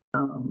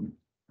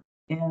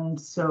 And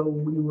so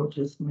we will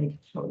just make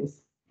a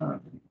choice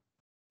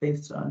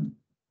based on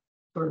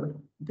sort of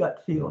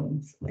gut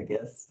feelings, I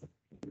guess.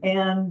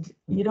 And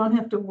you don't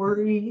have to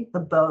worry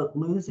about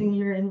losing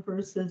your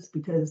inverses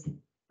because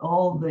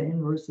all the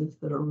inverses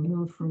that are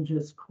removed from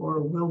GIS core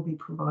will be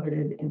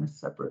provided in a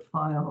separate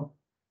file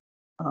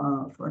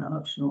for an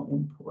optional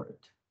import.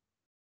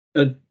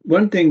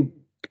 One thing,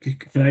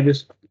 can I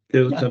just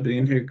throw Yeah. something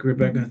in here,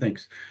 Rebecca?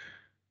 Thanks.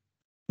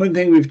 One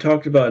thing we've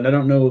talked about, and I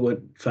don't know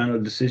what final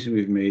decision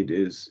we've made,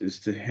 is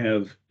to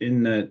have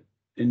in that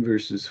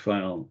inverses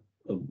file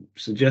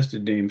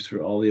suggested names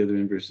for all the other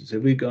inverses.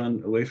 Have we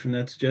gone away from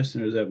that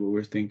suggestion, or is that what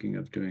we're thinking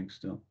of doing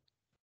still?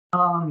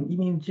 You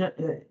mean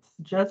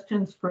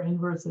suggestions for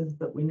inverses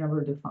that we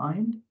never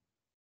defined?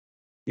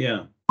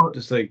 Yeah,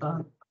 just like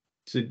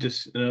so.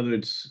 Just in other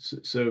words,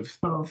 so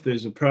if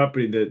there's a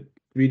property that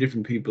 3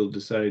 different people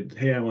decide,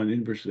 hey, I want an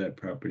inverse of that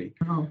property,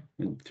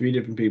 and 3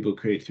 different people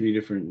create 3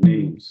 different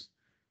names.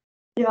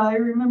 Yeah, I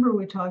remember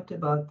we talked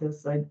about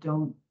this. I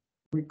don't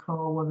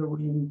recall whether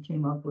we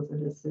came up with a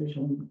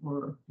decision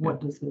or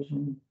what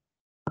decision.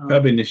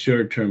 Probably in the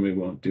short term, we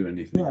won't do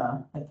anything. Yeah,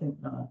 I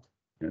think not.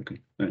 Okay,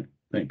 all right,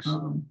 thanks.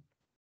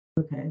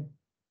 Okay,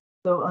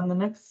 so on the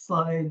next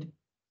slide.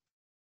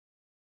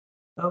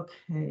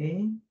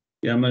 Okay.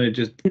 Yeah, I'm gonna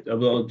just,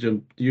 I'll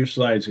jump, your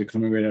slides are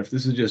coming right after.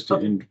 This is just to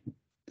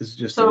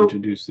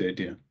introduce the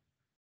idea.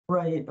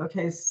 Right,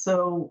 okay,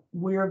 so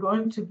we are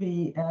going to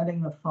be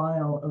adding a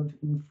file of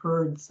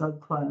inferred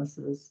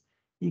subclasses.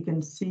 You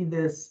can see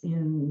this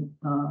in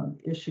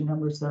issue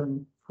number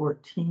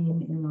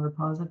 714 in the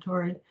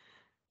repository.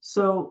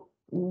 So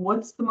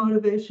what's the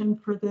motivation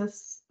for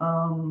this?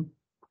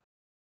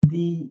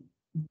 We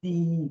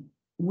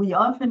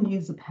often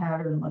use a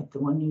pattern like the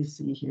one you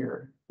see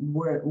here,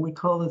 where we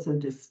call this a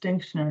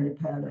distinctionary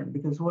pattern,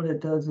 because what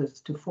it does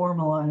is to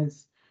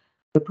formalize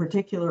the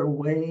particular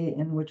way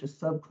in which a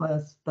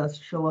subclass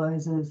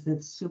specializes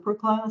its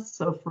superclass.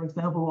 So for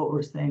example, what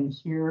we're saying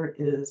here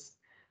is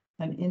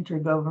an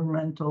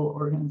intergovernmental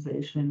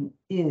organization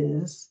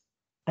is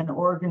an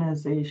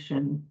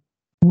organization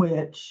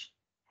which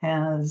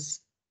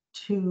has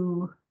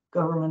 2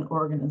 government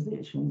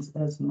organizations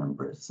as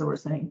members. So we're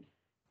saying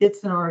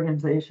it's an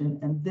organization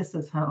and this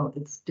is how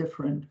it's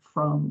different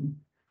from,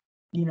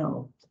 you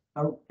know,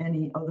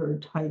 any other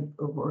type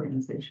of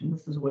organization.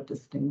 This is what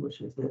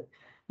distinguishes it.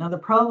 Now, the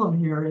problem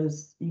here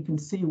is you can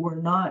see we're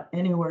not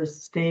anywhere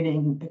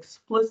stating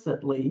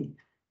explicitly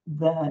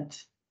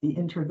that the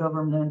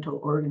intergovernmental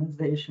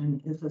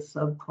organization is a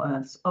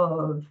subclass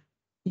of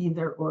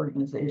either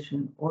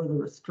organization or the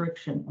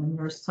restriction. And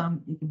there's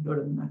some, you can go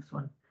to the next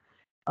one.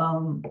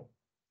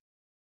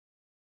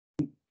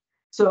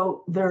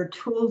 So there are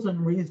tools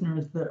and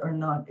reasoners that are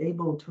not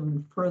able to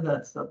infer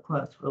that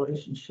subclass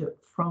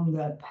relationship from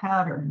that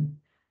pattern.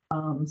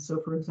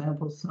 So for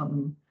example,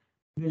 some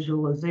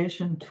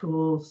visualization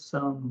tools,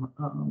 some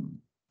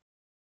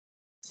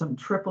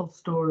triple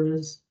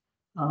stores,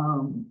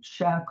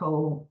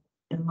 shackle,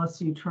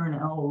 unless you turn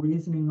L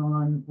reasoning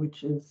on,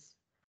 which is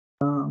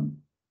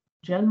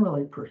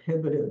generally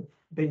prohibitive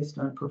based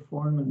on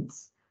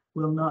performance,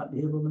 will not be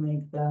able to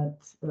make that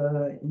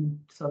in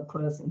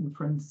subclass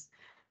inference.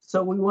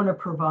 So we want to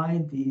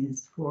provide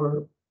these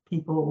for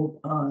people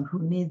who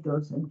need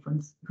those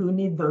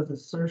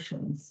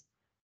assertions,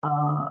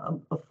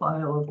 a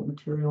file of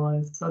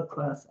materialized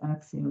subclass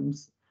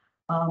axioms.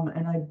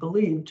 And I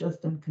believe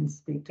Justin can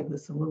speak to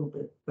this a little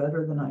bit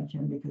better than I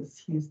can because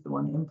he's the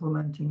one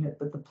implementing it.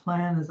 But the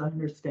plan, as I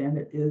understand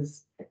it,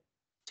 is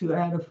to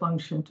add a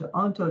function to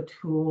Onto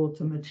tool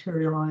to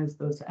materialize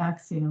those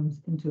axioms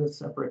into a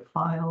separate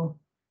file.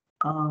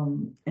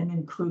 And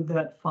include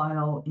that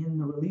file in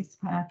the release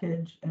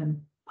package,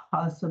 and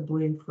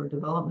possibly for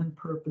development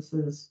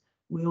purposes,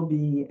 we'll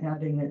be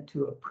adding it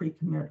to a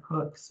pre-commit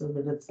hook so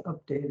that it's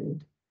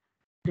updated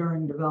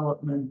during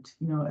development,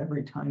 you know,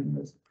 every time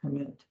there's a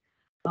commit.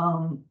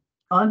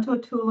 Onto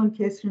tool, in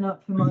case you're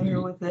not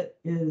familiar with it,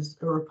 is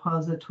a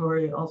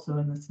repository also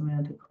in the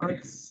semantic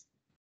arts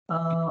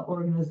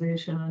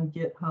organization on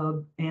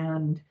GitHub,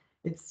 and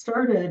it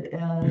started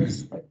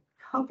as a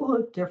couple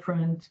of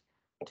different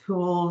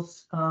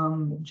tools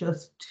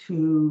just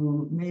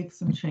to make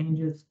some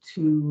changes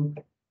to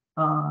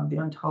the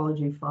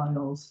ontology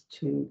files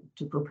to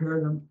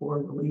prepare them for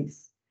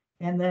release.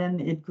 And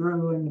then it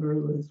grew and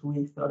grew as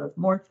we thought of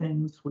more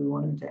things we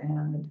wanted to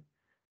add.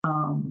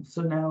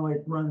 So now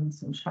it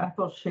runs some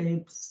shackle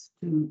shapes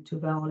to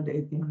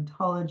validate the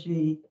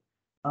ontology.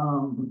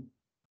 Let's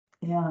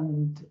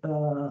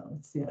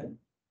see, I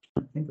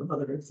can't think of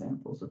other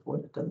examples of what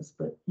it does,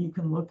 but you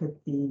can look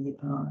at the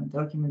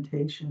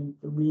documentation,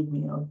 the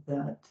README of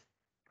that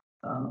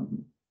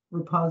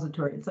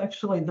repository. It's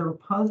actually, the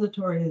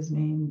repository is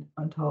named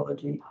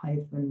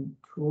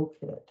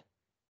ontology-toolkit,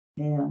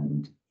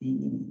 and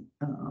the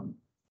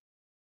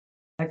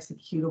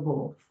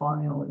executable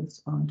file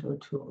is onto a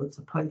tool. It's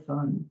a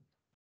Python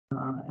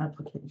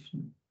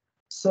application.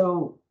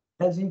 So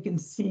as you can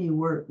see,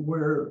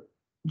 we're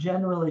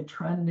generally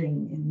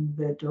trending in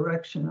the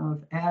direction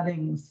of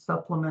adding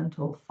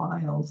supplemental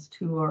files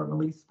to our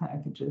release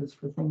packages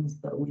for things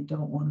that we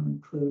don't want to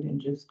include in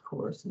just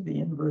core. So the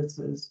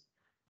inverses,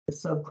 the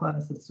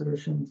subclass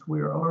assertions,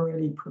 we're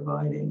already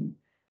providing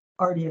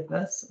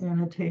RDFS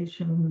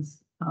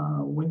annotations.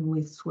 When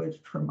we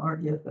switched from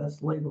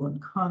RDFS label and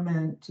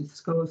comment to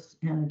SCOS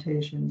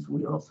annotations,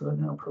 we also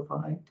now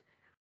provide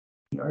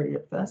the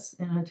RDFS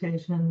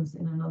annotations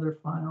in another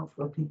file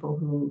for people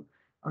who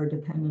are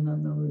dependent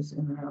on those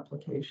in their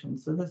application.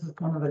 So this is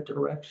kind of a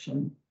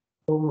direction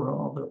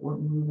overall that we're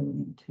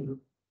moving into.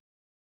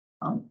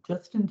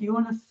 Justin, do you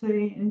want to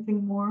say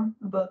anything more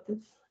about this?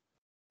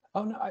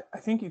 Oh, no, I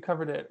think you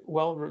covered it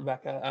well,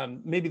 Rebecca.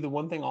 Maybe the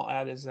one thing I'll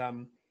add is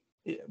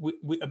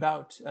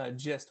about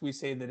GIST, we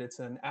say that it's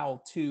an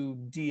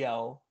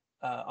OWL2DL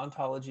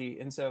ontology.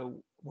 And so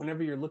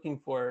whenever you're looking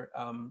for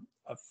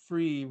a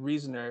free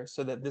reasoner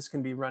so that this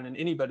can be run in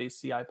anybody's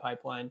CI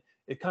pipeline,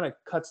 it kind of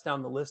cuts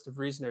down the list of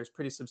reasoners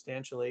pretty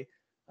substantially.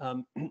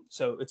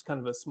 So it's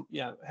kind of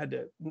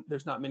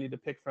there's not many to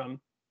pick from.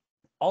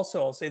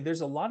 Also, I'll say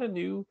there's a lot of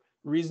new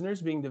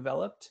reasoners being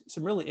developed,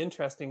 some really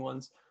interesting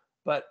ones,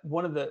 but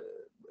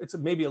it's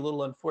maybe a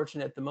little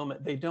unfortunate at the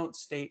moment, they don't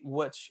state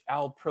which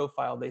OWL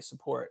profile they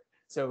support.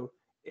 So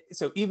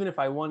even if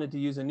I wanted to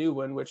use a new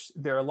one, which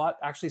there are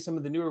actually some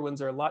of the newer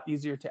ones are a lot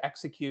easier to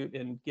execute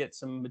and get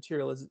some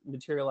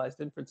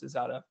materialized inferences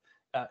out of,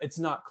 it's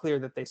not clear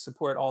that they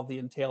support all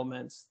the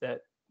entailments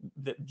that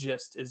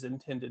GIST is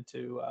intended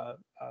to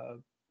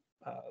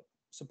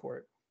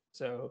support.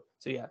 So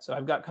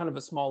I've got kind of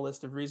a small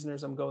list of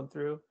reasoners I'm going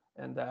through,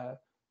 and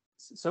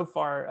so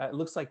far it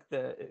looks like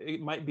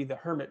it might be the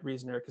Hermit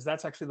reasoner, because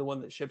that's actually the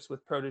one that ships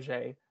with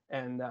Protege,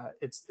 and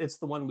it's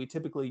the one we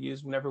typically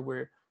use whenever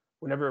we're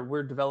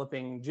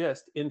developing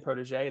GIST in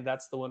Protege.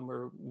 That's the one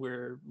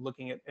we're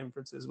looking at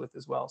inferences with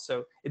as well.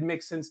 So it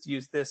makes sense to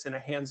use this in a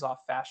hands-off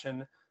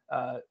fashion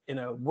in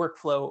a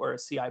workflow or a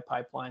CI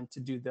pipeline to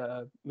do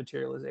the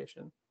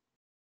materialization.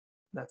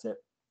 That's it.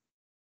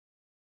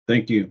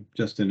 Thank you,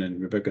 Justin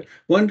and Rebecca.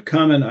 One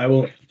comment I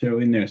will throw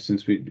in there,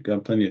 since we've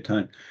got plenty of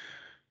time.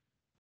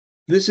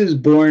 This is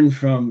born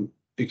from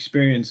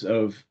experience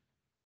of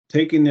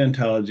taking the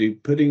ontology,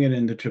 putting it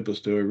into triple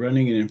store,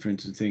 running an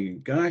inference, and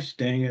thinking, gosh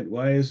dang it,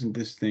 why isn't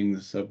this thing the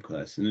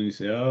subclass? And then you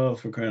say, oh,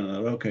 for crying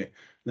out loud, okay,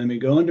 let me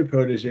go into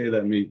Protege,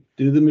 let me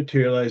do the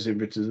materialized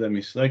inferences, let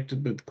me select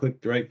it,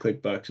 click the right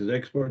click boxes,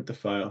 export the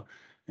file,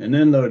 and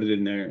then load it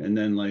in there, and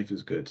then life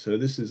is good. So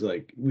this is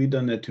like, we've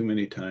done that too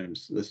many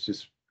times. Let's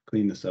just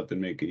clean this up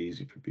and make it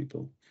easy for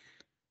people.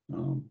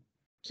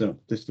 So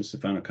this is the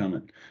final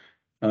comment.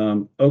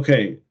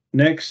 Okay,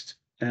 next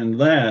and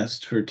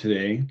last for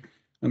today,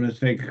 I'm going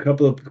to make a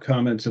couple of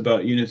comments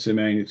about units and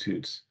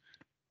magnitudes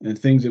and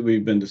things that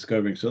we've been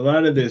discovering. So a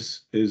lot of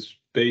this is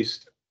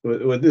based,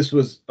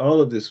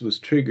 all of this was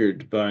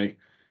triggered by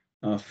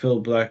Phil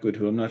Blackwood,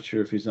 who I'm not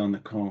sure if he's on the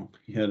call.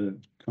 He had a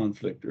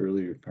conflict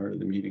earlier part of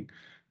the meeting.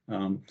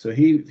 So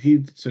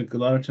he took a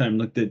lot of time,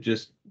 looked at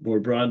just more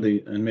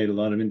broadly and made a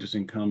lot of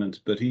interesting comments,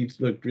 but he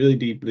looked really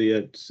deeply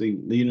at the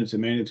units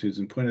and magnitudes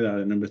and pointed out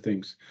a number of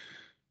things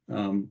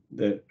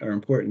that are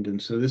important.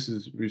 And so this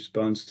is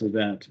response to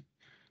that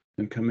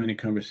and many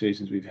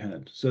conversations we've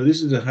had. So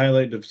this is a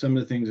highlight of some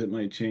of the things that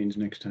might change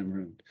next time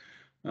around.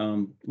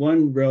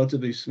 One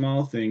relatively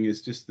small thing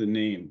is just the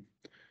name.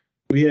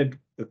 We had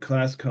a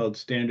class called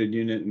standard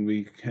unit, and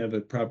we have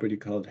a property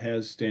called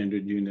has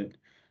standard unit.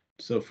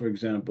 So for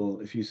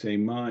example, if you say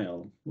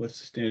mile, what's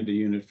the standard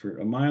unit for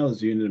a mile? Is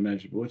the unit of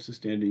measure, but what's the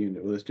standard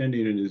unit? Well, the standard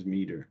unit is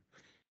meter.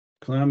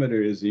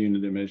 Kilometer is the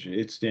unit of measure.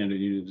 Its standard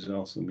unit is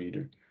also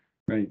meter.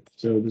 Right.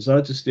 So there's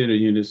lots of standard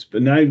units,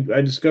 but now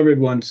I discovered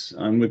once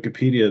on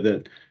Wikipedia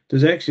that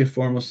there's actually a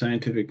formal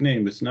scientific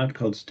name. It's not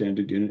called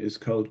standard unit, it's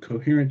called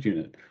coherent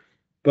unit.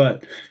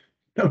 But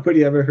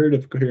nobody ever heard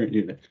of coherent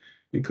unit,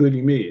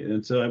 including me.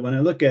 And so when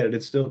I look at it,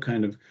 it's still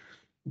kind of,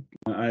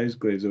 my eyes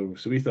glaze over.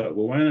 So we thought,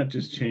 well, why not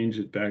just change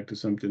it back to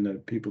something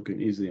that people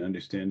can easily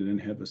understand, and then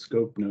have a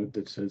scope note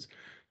that says,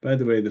 by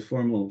the way, the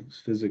formal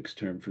physics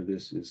term for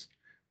this is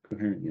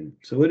coherent unit.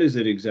 So what is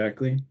it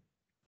exactly?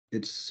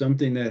 It's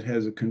something that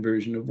has a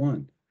conversion of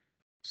 1.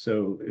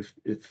 So if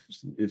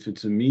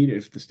it's a meter,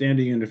 if the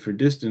standard unit for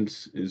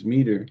distance is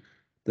meter,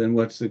 then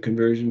what's the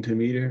conversion to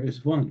meter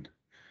is 1.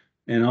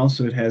 And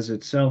also it has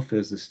itself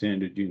as the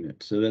standard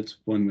unit. So that's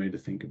one way to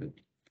think of it.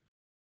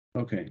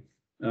 Okay.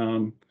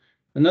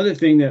 Another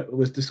thing that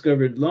was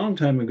discovered a long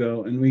time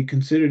ago, and we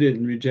considered it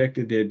and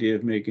rejected the idea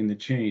of making the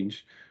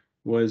change,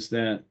 was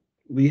that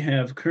we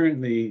have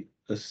currently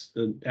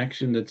an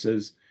action that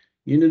says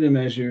unit of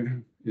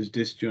measure is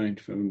disjoint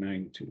from a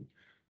magnitude.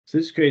 So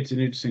this creates an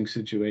interesting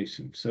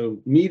situation. So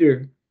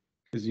meter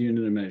is a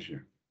unit of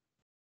measure.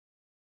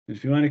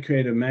 If you want to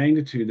create a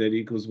magnitude that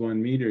equals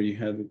 1 meter, you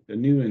have a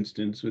new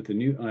instance with a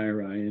new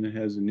IRI, and it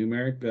has a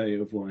numeric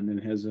value of 1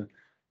 and has a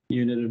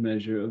unit of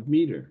measure of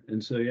meter.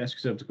 And so you ask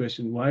yourself the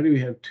question, why do we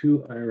have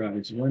two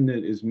IRIs? One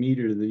that is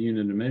meter, the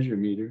unit of measure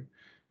meter,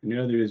 and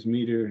the other is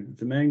meter,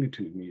 the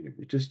magnitude meter.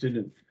 It just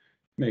didn't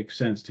make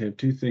sense to have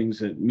two things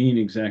that mean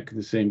exactly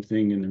the same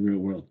thing in the real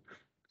world.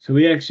 So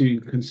we actually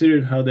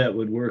considered how that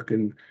would work,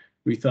 and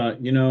we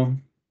thought, you know,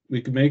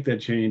 we could make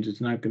that change.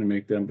 It's not going to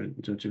make that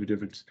much of a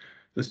difference.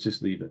 Let's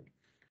just leave it.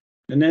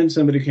 And then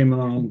somebody came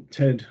along,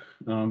 Ted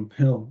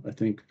Hill, I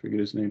think, forget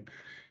his name.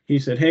 He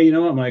said, hey, you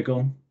know what,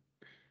 Michael?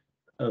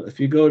 If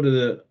you go to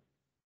the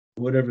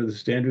whatever the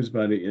standards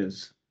body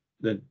is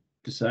that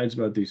decides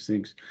about these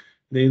things,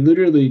 they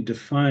literally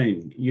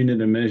define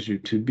unit of measure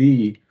to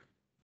be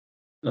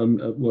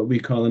what we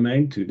call a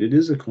magnitude. It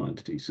is a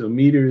quantity. So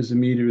meter is a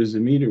meter is a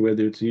meter,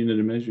 whether it's a unit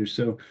of measure.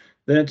 So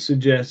that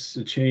suggests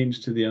a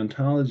change to the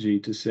ontology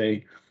to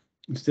say,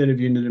 instead of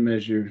unit of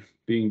measure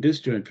being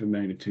disjoint from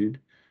magnitude,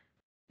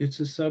 it's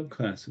a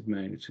subclass of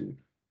magnitude.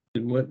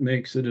 And what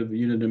makes it a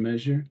unit of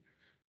measure?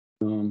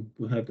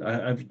 We'll have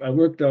to, I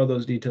worked all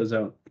those details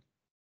out.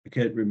 I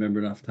can't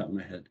remember it off the top of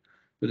my head,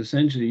 but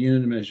essentially,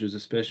 unit of measure is a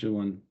special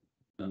one.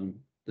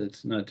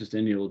 That's not just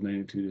any old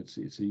magnitude.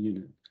 It's a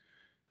unit.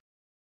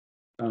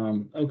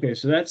 Okay,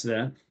 so that's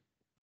that.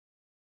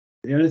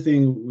 The other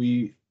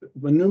thing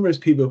when numerous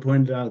people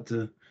pointed out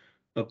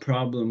a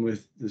problem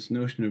with this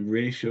notion of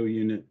ratio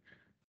unit,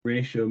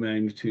 ratio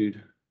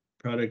magnitude,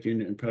 product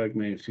unit, and product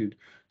magnitude.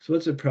 So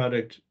what's a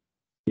product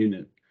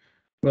unit?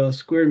 Well, a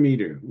square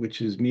meter,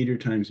 which is meter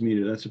times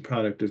meter, that's a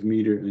product of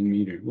meter and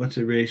meter. What's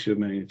a ratio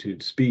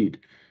magnitude? Speed,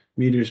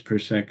 meters per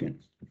second.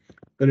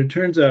 But it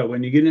turns out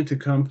when you get into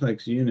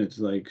complex units,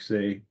 like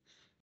say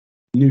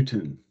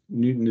Newton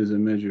is a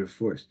measure of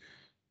force.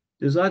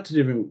 There's lots of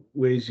different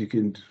ways you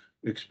can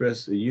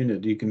express a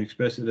unit. You can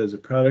express it as a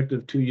product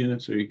of two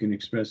units, or you can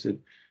express it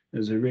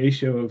as a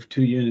ratio of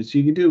two units.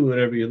 You can do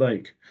whatever you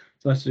like.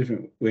 There's lots of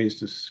different ways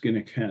to skin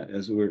a cat,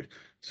 as it were.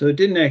 So it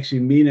didn't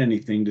actually mean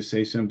anything to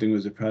say something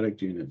was a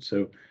product unit.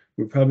 So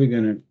we're probably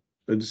going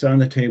to, it's on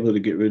the table to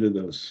get rid of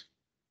those.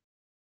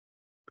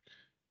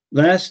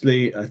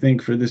 Lastly, I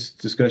think for this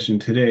discussion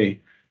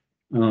today,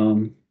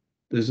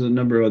 there's a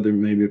number of other,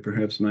 maybe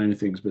perhaps minor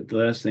things, but the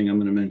last thing I'm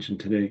going to mention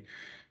today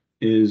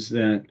is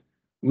that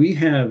we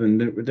have,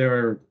 and there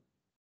are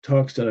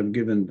talks that I've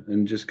given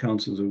in just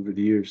councils over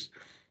the years,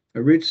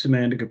 a rich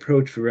semantic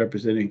approach for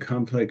representing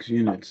complex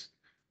units,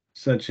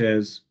 such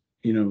as,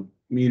 you know,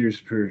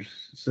 meters per,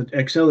 so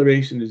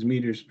acceleration is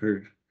meters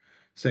per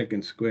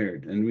second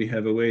squared. And we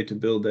have a way to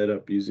build that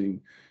up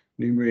using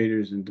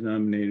numerators and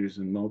denominators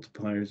and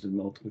multipliers and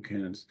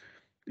multiplicands.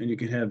 And you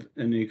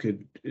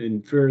could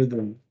infer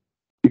them,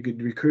 you could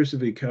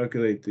recursively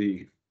calculate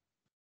the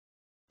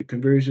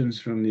conversions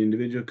from the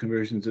individual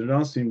conversions, and it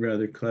all seemed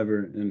rather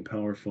clever and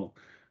powerful,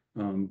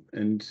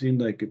 and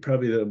seemed like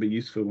that'll be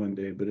useful one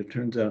day, but it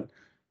turns out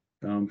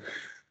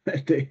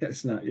that day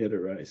has not yet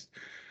arisen.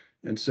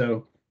 And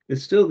so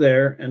it's still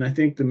there, and I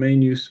think the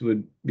main use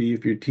would be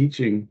if you're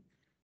teaching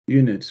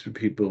units for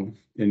people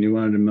and you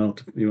wanted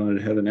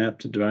to have an app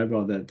to drive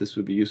all that, this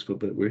would be useful,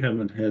 but we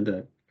haven't had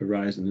that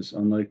arise, and it's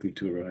unlikely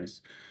to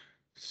arise.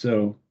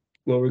 So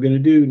what we're going to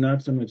do,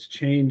 not so much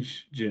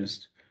change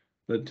GIST,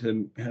 but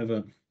to have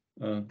a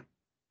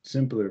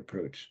simpler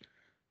approach.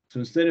 So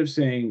instead of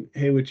saying,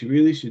 hey, what you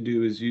really should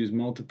do is use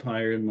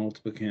multiplier and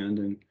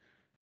multiplicand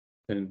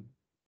and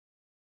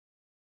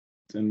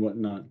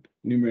whatnot,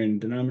 numerator and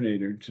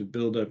denominator, to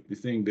build up the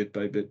thing bit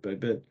by bit by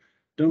bit,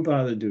 don't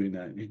bother doing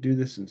that. You do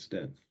this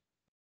instead.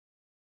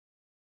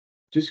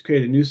 Just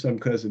create a new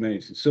subclass of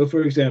magnitude. So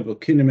for example,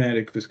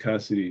 kinematic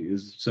viscosity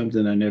is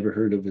something I never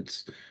heard of.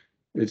 It's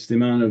the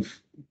amount of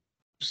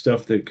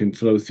stuff that can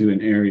flow through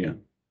an area.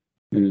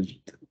 And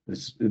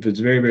if it's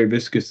very, very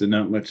viscous, then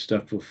not much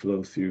stuff will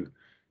flow through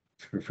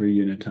for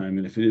unit time.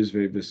 And if it is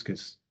very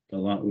viscous, a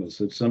lot will.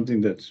 So it's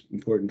something that's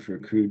important for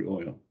crude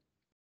oil.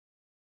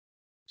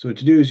 So what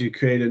you do is you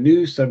create a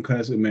new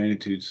subclass of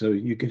magnitude. So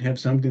you can have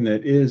something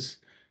that is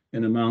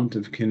an amount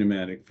of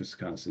kinematic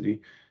viscosity.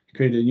 You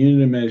create a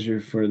unit of measure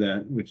for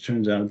that, which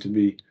turns out to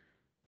be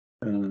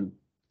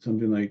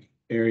something like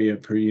area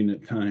per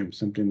unit time,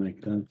 something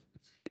like that.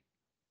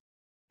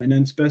 And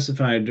then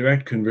specify a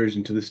direct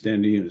conversion to the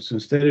standard unit. So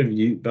instead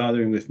of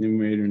bothering with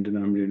numerator and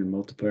denominator,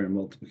 multiplier and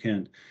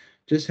multiplicand,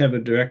 just have a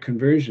direct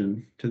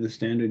conversion to the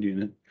standard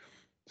unit.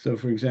 So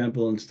for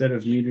example, instead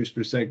of meters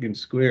per second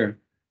square,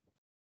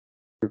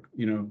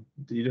 you know,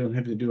 you don't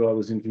have to do all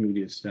those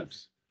intermediate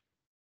steps.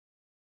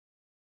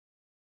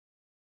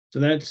 So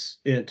that's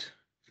it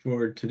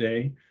for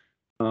today.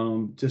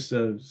 Just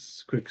a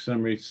quick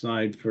summary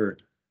slide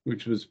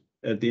which was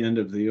at the end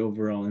of the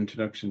overall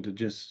introduction to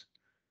GIST.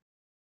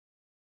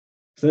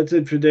 So that's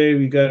it for today.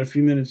 We got a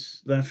few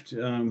minutes left.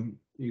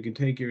 you can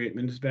take your 8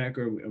 minutes back,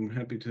 or I'm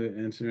happy to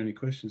answer any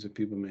questions that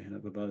people may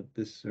have about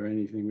this or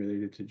anything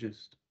related to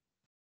GIST.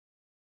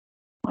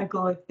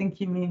 Michael, I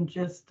think you mean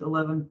just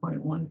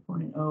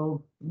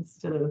 11.1.0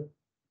 instead of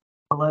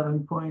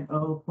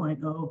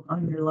 11.0.0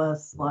 on your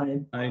last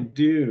slide I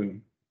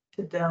do.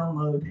 to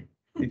download.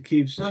 It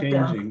keeps Shut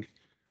down. changing.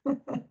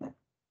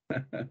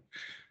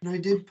 And I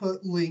did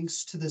put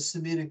links to the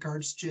Semantic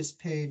Arts GIST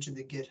page in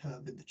the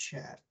GitHub in the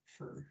chat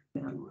for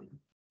anyone.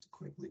 A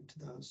quick link to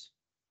those.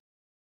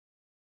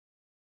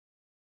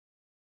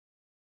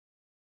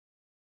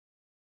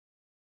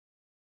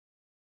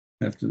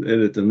 Have to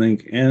edit the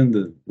link and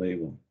the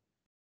label.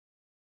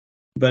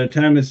 By the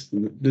time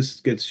this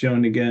gets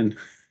shown again,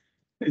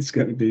 it's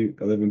going to be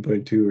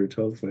 11.2 or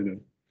 12.0.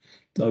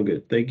 It's all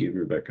good. Thank you,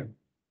 Rebecca.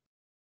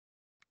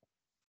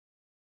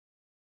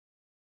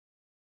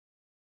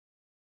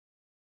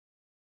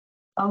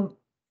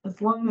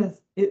 As long as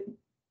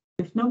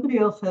if nobody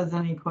else has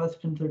any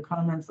questions or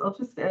comments, I'll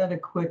just add a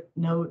quick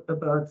note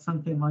about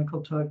something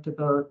Michael talked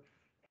about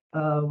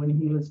when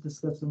he was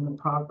discussing the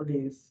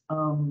properties.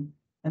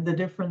 And the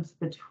difference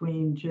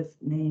between just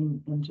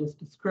name and just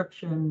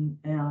description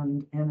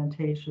and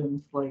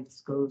annotations like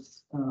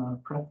SCO's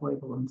prep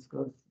label and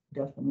SCO's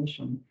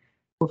definition.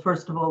 Well,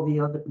 first of all,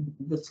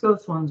 the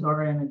SCO's ones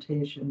are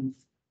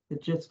annotations. The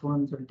GIST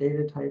ones are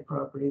data type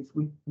properties.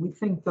 We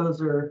think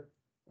those are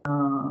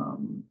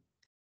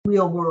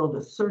real world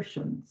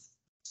assertions.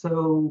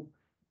 So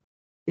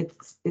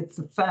it's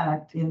a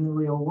fact in the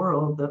real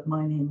world that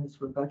my name is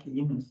Rebecca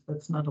Eunice.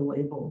 That's not a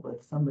label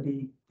that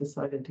somebody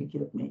decided to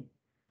give me.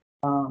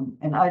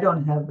 And I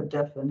don't have a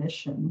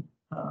definition.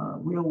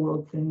 Real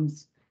world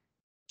things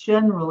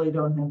generally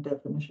don't have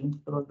definitions,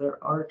 though there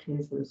are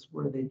cases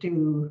where they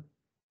do.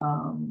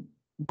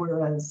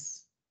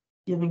 Whereas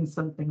giving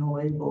something a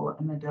label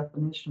and a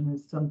definition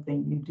is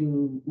something you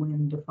do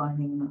when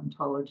defining an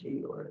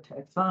ontology or a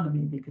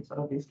taxonomy, because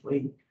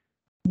obviously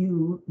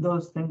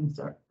those things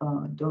are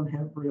don't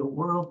have real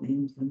world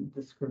names and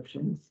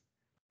descriptions.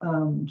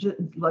 Just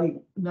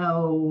like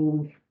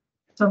now,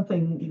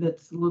 something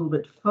that's a little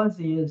bit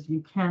fuzzy is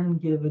you can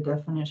give a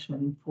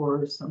definition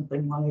for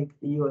something like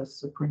the U.S.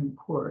 Supreme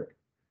Court,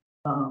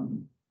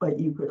 but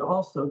you could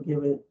also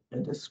give it a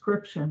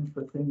description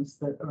for things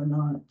that are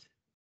not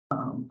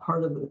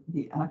part of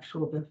the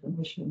actual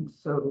definition.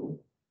 So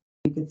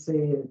you could say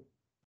it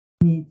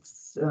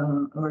meets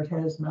or it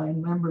has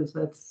 9 members.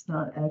 That's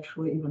not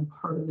actually even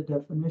part of the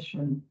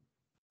definition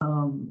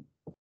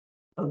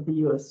of the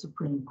U.S.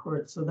 Supreme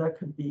Court. So that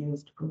could be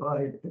used to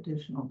provide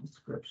additional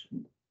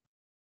description.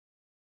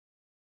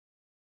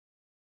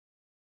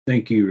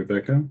 Thank you,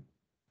 Rebecca.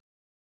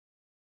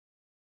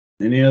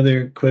 Any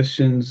other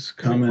questions,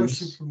 Got a comments?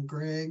 question from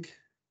Greg.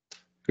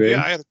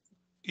 Greg?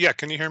 Yeah,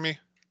 can you hear me?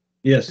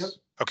 Yes. Yep.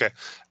 Okay.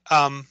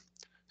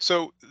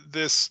 So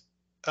this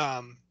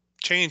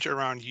change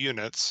around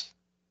units,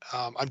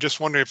 I'm just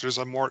wondering if there's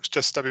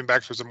just stepping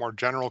back, if there's a more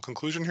general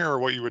conclusion here, or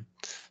what you would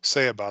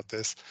say about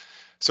this.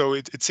 So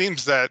it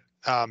seems that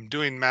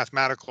doing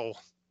mathematical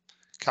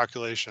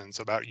calculations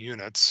about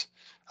units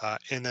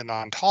in an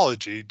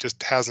ontology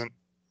just hasn't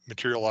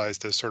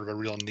materialized as sort of a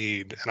real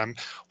need. And I'm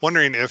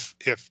wondering if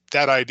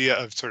that idea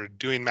of sort of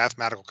doing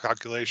mathematical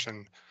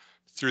calculation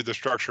through the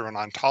structure of an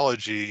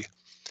ontology,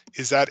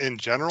 is that in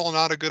general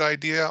not a good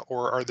idea,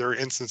 or are there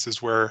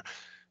instances where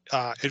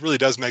it really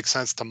does make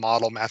sense to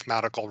model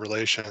mathematical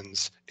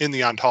relations in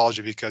the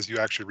ontology because you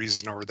actually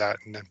reason over that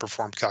and then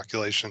perform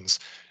calculations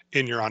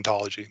in your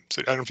ontology?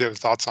 So I don't know if you have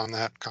thoughts on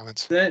that,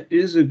 comments. That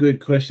is a good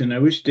question. I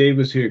wish Dave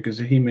was here because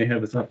he may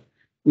have a thought.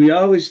 We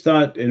always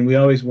thought, and we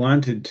always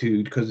wanted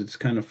to, because it's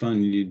kind of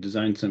fun, you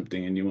design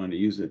something and you want to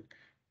use it,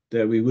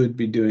 that we would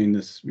be doing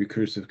this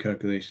recursive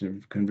calculation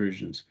of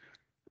conversions.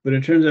 But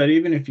it turns out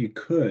even if you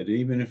could,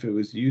 even if it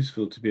was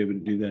useful to be able to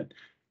do that,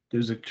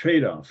 there's a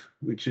trade-off,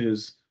 which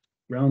is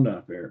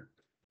round-off error,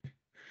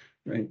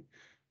 right?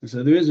 And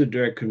so there is a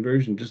direct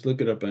conversion. Just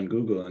look it up on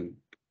Google and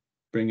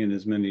bring in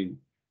as many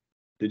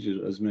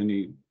digits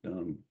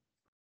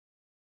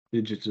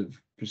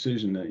of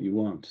precision that you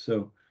want.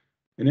 So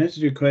in answer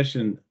to your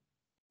question,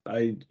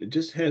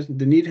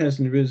 the need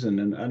hasn't arisen,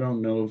 and I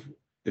don't know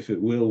if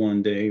it will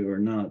one day or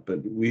not, but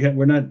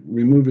we're not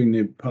removing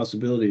the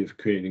possibility of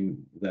creating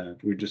that.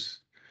 We're just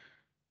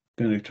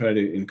going to try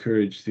to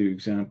encourage through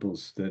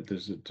examples that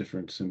there's a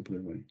different, simpler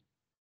way.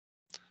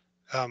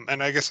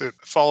 And I guess a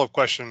follow-up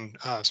question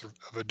sort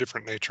of a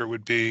different nature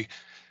would be,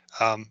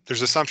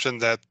 there's assumption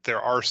that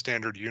there are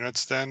standard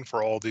units then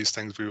for all these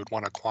things we would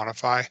want to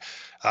quantify.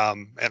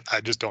 And I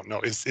just don't know,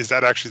 is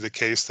that actually the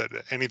case, that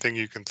anything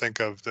you can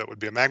think of that would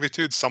be a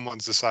magnitude,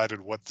 someone's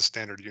decided what the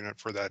standard unit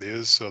for that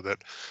is, so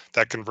that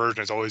that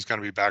conversion is always going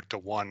to be back to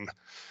one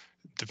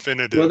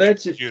definitive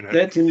unit?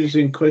 That's an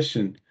interesting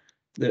question.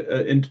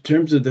 In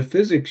terms of the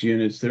physics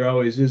units, there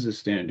always is a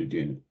standard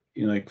unit,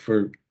 like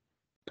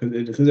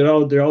because they're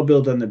all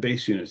built on the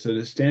base unit. So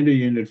the standard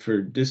unit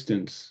for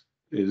distance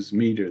is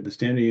meter. The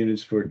standard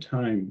units for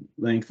time,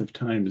 length of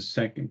time, is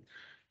second.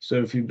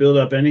 So if you build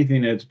up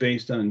anything that's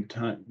based on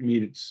time,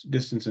 meters,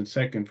 distance in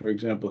second, for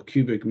example,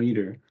 cubic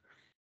meter,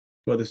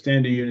 Well, the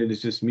standard unit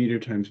is just meter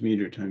times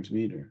meter times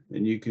meter.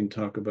 And you can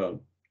talk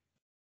about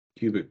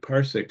cubic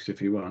parsecs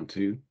if you want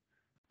to,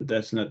 but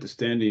that's not the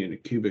standard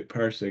unit. Cubic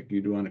parsec,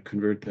 you'd want to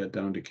convert that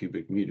down to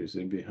cubic meters.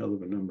 It'd be a hell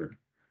of a number.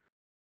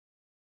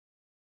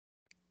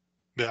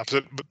 Yeah,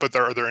 but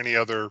are there any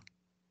other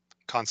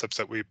concepts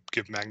that we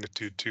give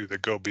magnitude to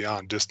that go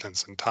beyond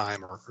distance and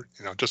time, or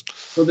just?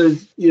 Well,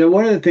 there's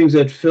one of the things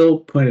that Phil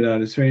pointed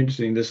out is very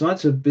interesting. There's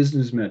lots of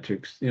business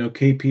metrics,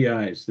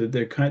 KPIs that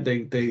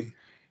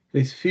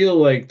they feel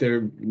like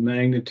they're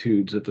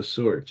magnitudes of a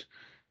sort,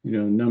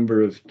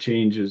 number of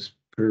changes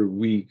per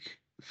week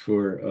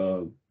for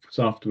a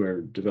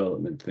software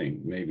development thing,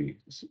 maybe.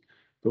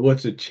 But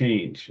what's a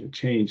change? A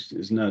change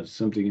is not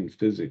something in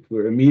physics,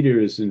 where a meter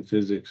is in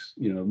physics,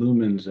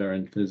 lumens are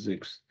in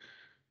physics.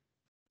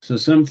 So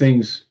some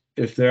things,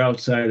 if they're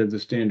outside of the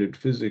standard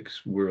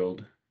physics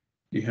world,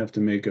 you have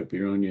to make up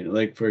your own unit.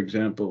 Like, for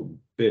example,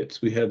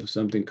 bits. We have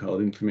something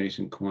called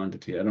information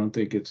quantity. I don't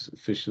think it's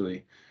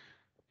officially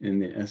in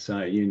the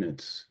SI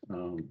units,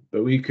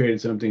 but we created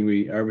something.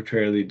 We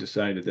arbitrarily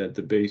decided that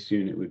the base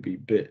unit would be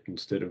bit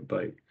instead of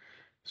byte.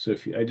 So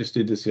I just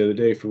did this the other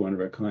day for one of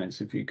our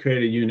clients. If you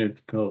create a unit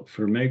called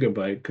for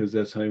megabyte, because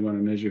that's how you want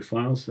to measure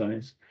file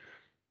size,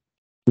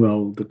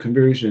 well, the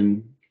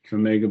conversion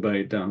from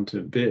megabyte down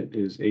to bit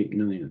is 8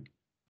 million,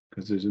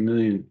 because there's 1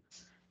 million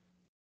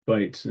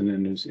bytes and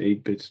then there's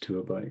 8 bits to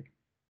a byte.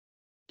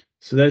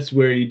 So that's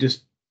where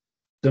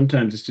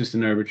sometimes it's just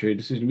an arbitrary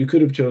decision. We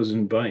could have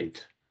chosen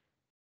byte,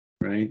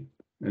 right?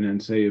 And then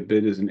say a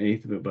bit is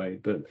 1/8 of a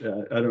byte, but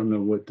I don't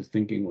know what the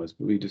thinking was,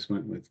 but we just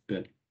went with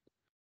bit.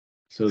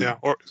 So yeah,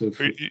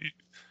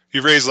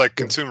 you raise like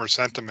consumer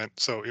sentiment.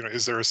 So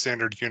is there a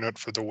standard unit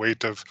for the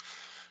weight of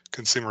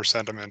consumer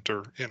sentiment,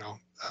 or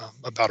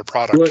about a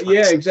product? Well,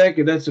 yeah, instance?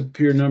 exactly. That's a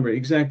pure number.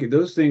 Exactly.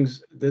 Those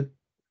things that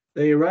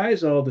they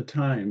arise all the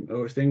time,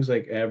 or things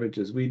like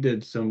averages. We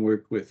did some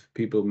work with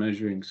people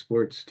measuring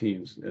sports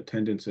teams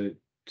attendance at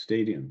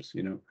stadiums.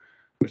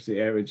 What's the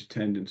average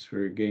attendance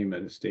for a game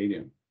at a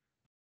stadium?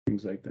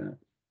 Things like that.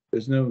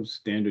 There's no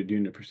standard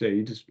unit per se.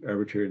 You just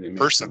arbitrarily make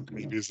Person something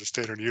maybe up. is the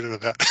standard unit of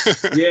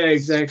that. Yeah,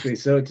 exactly.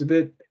 So it's a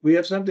bit. We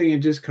have something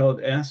in just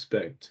called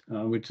aspect,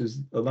 which is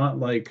a lot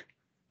like,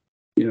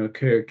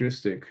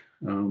 characteristic,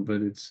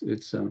 but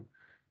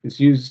it's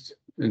used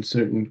in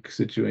certain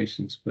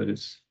situations. But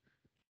it's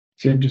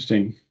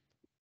interesting.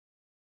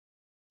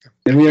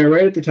 And we are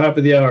right at the top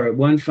of the hour.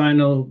 One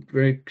final,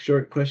 very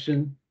short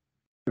question.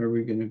 Or are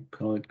we going to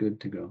call it good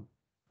to go?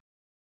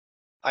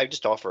 I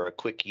just offer a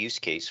quick use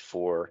case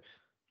for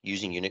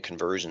using unit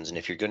conversions. And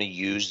if you're going to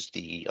use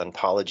the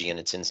ontology and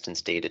its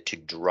instance data to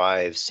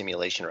drive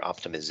simulation or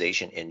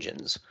optimization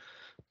engines,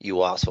 you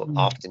also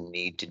often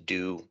need to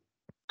do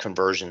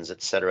conversions,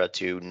 et cetera,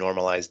 to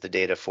normalize the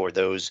data for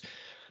those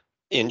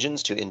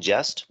engines to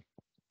ingest.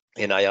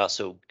 And I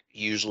also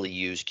usually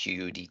use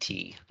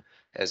QUDT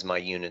as my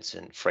units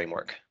and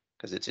framework,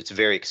 because it's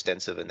very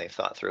extensive and they've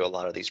thought through a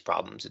lot of these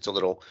problems. Takes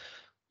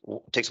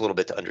a little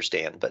bit to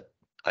understand, but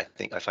I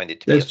find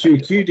it to be That's true.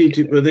 effective.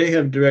 QUDT, well, they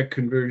have direct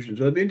conversions.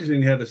 Well, it'd be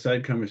interesting to have a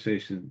side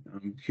conversation.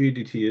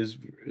 QUDT is,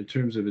 in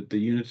terms of the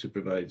units it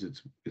provides,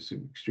 it's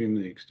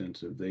extremely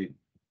extensive. They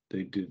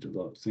did a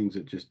lot of things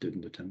it just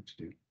didn't attempt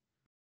to do.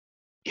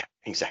 Yeah,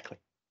 exactly.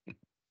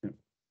 Yeah.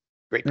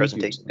 Great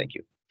presentation. Thank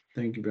you.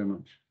 Thank you very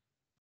much.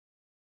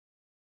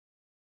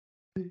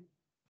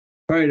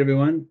 All right,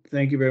 everyone.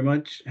 Thank you very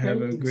much.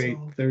 Have a great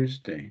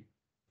Thursday.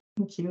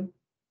 Thank you.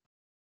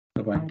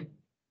 Bye-bye. Bye.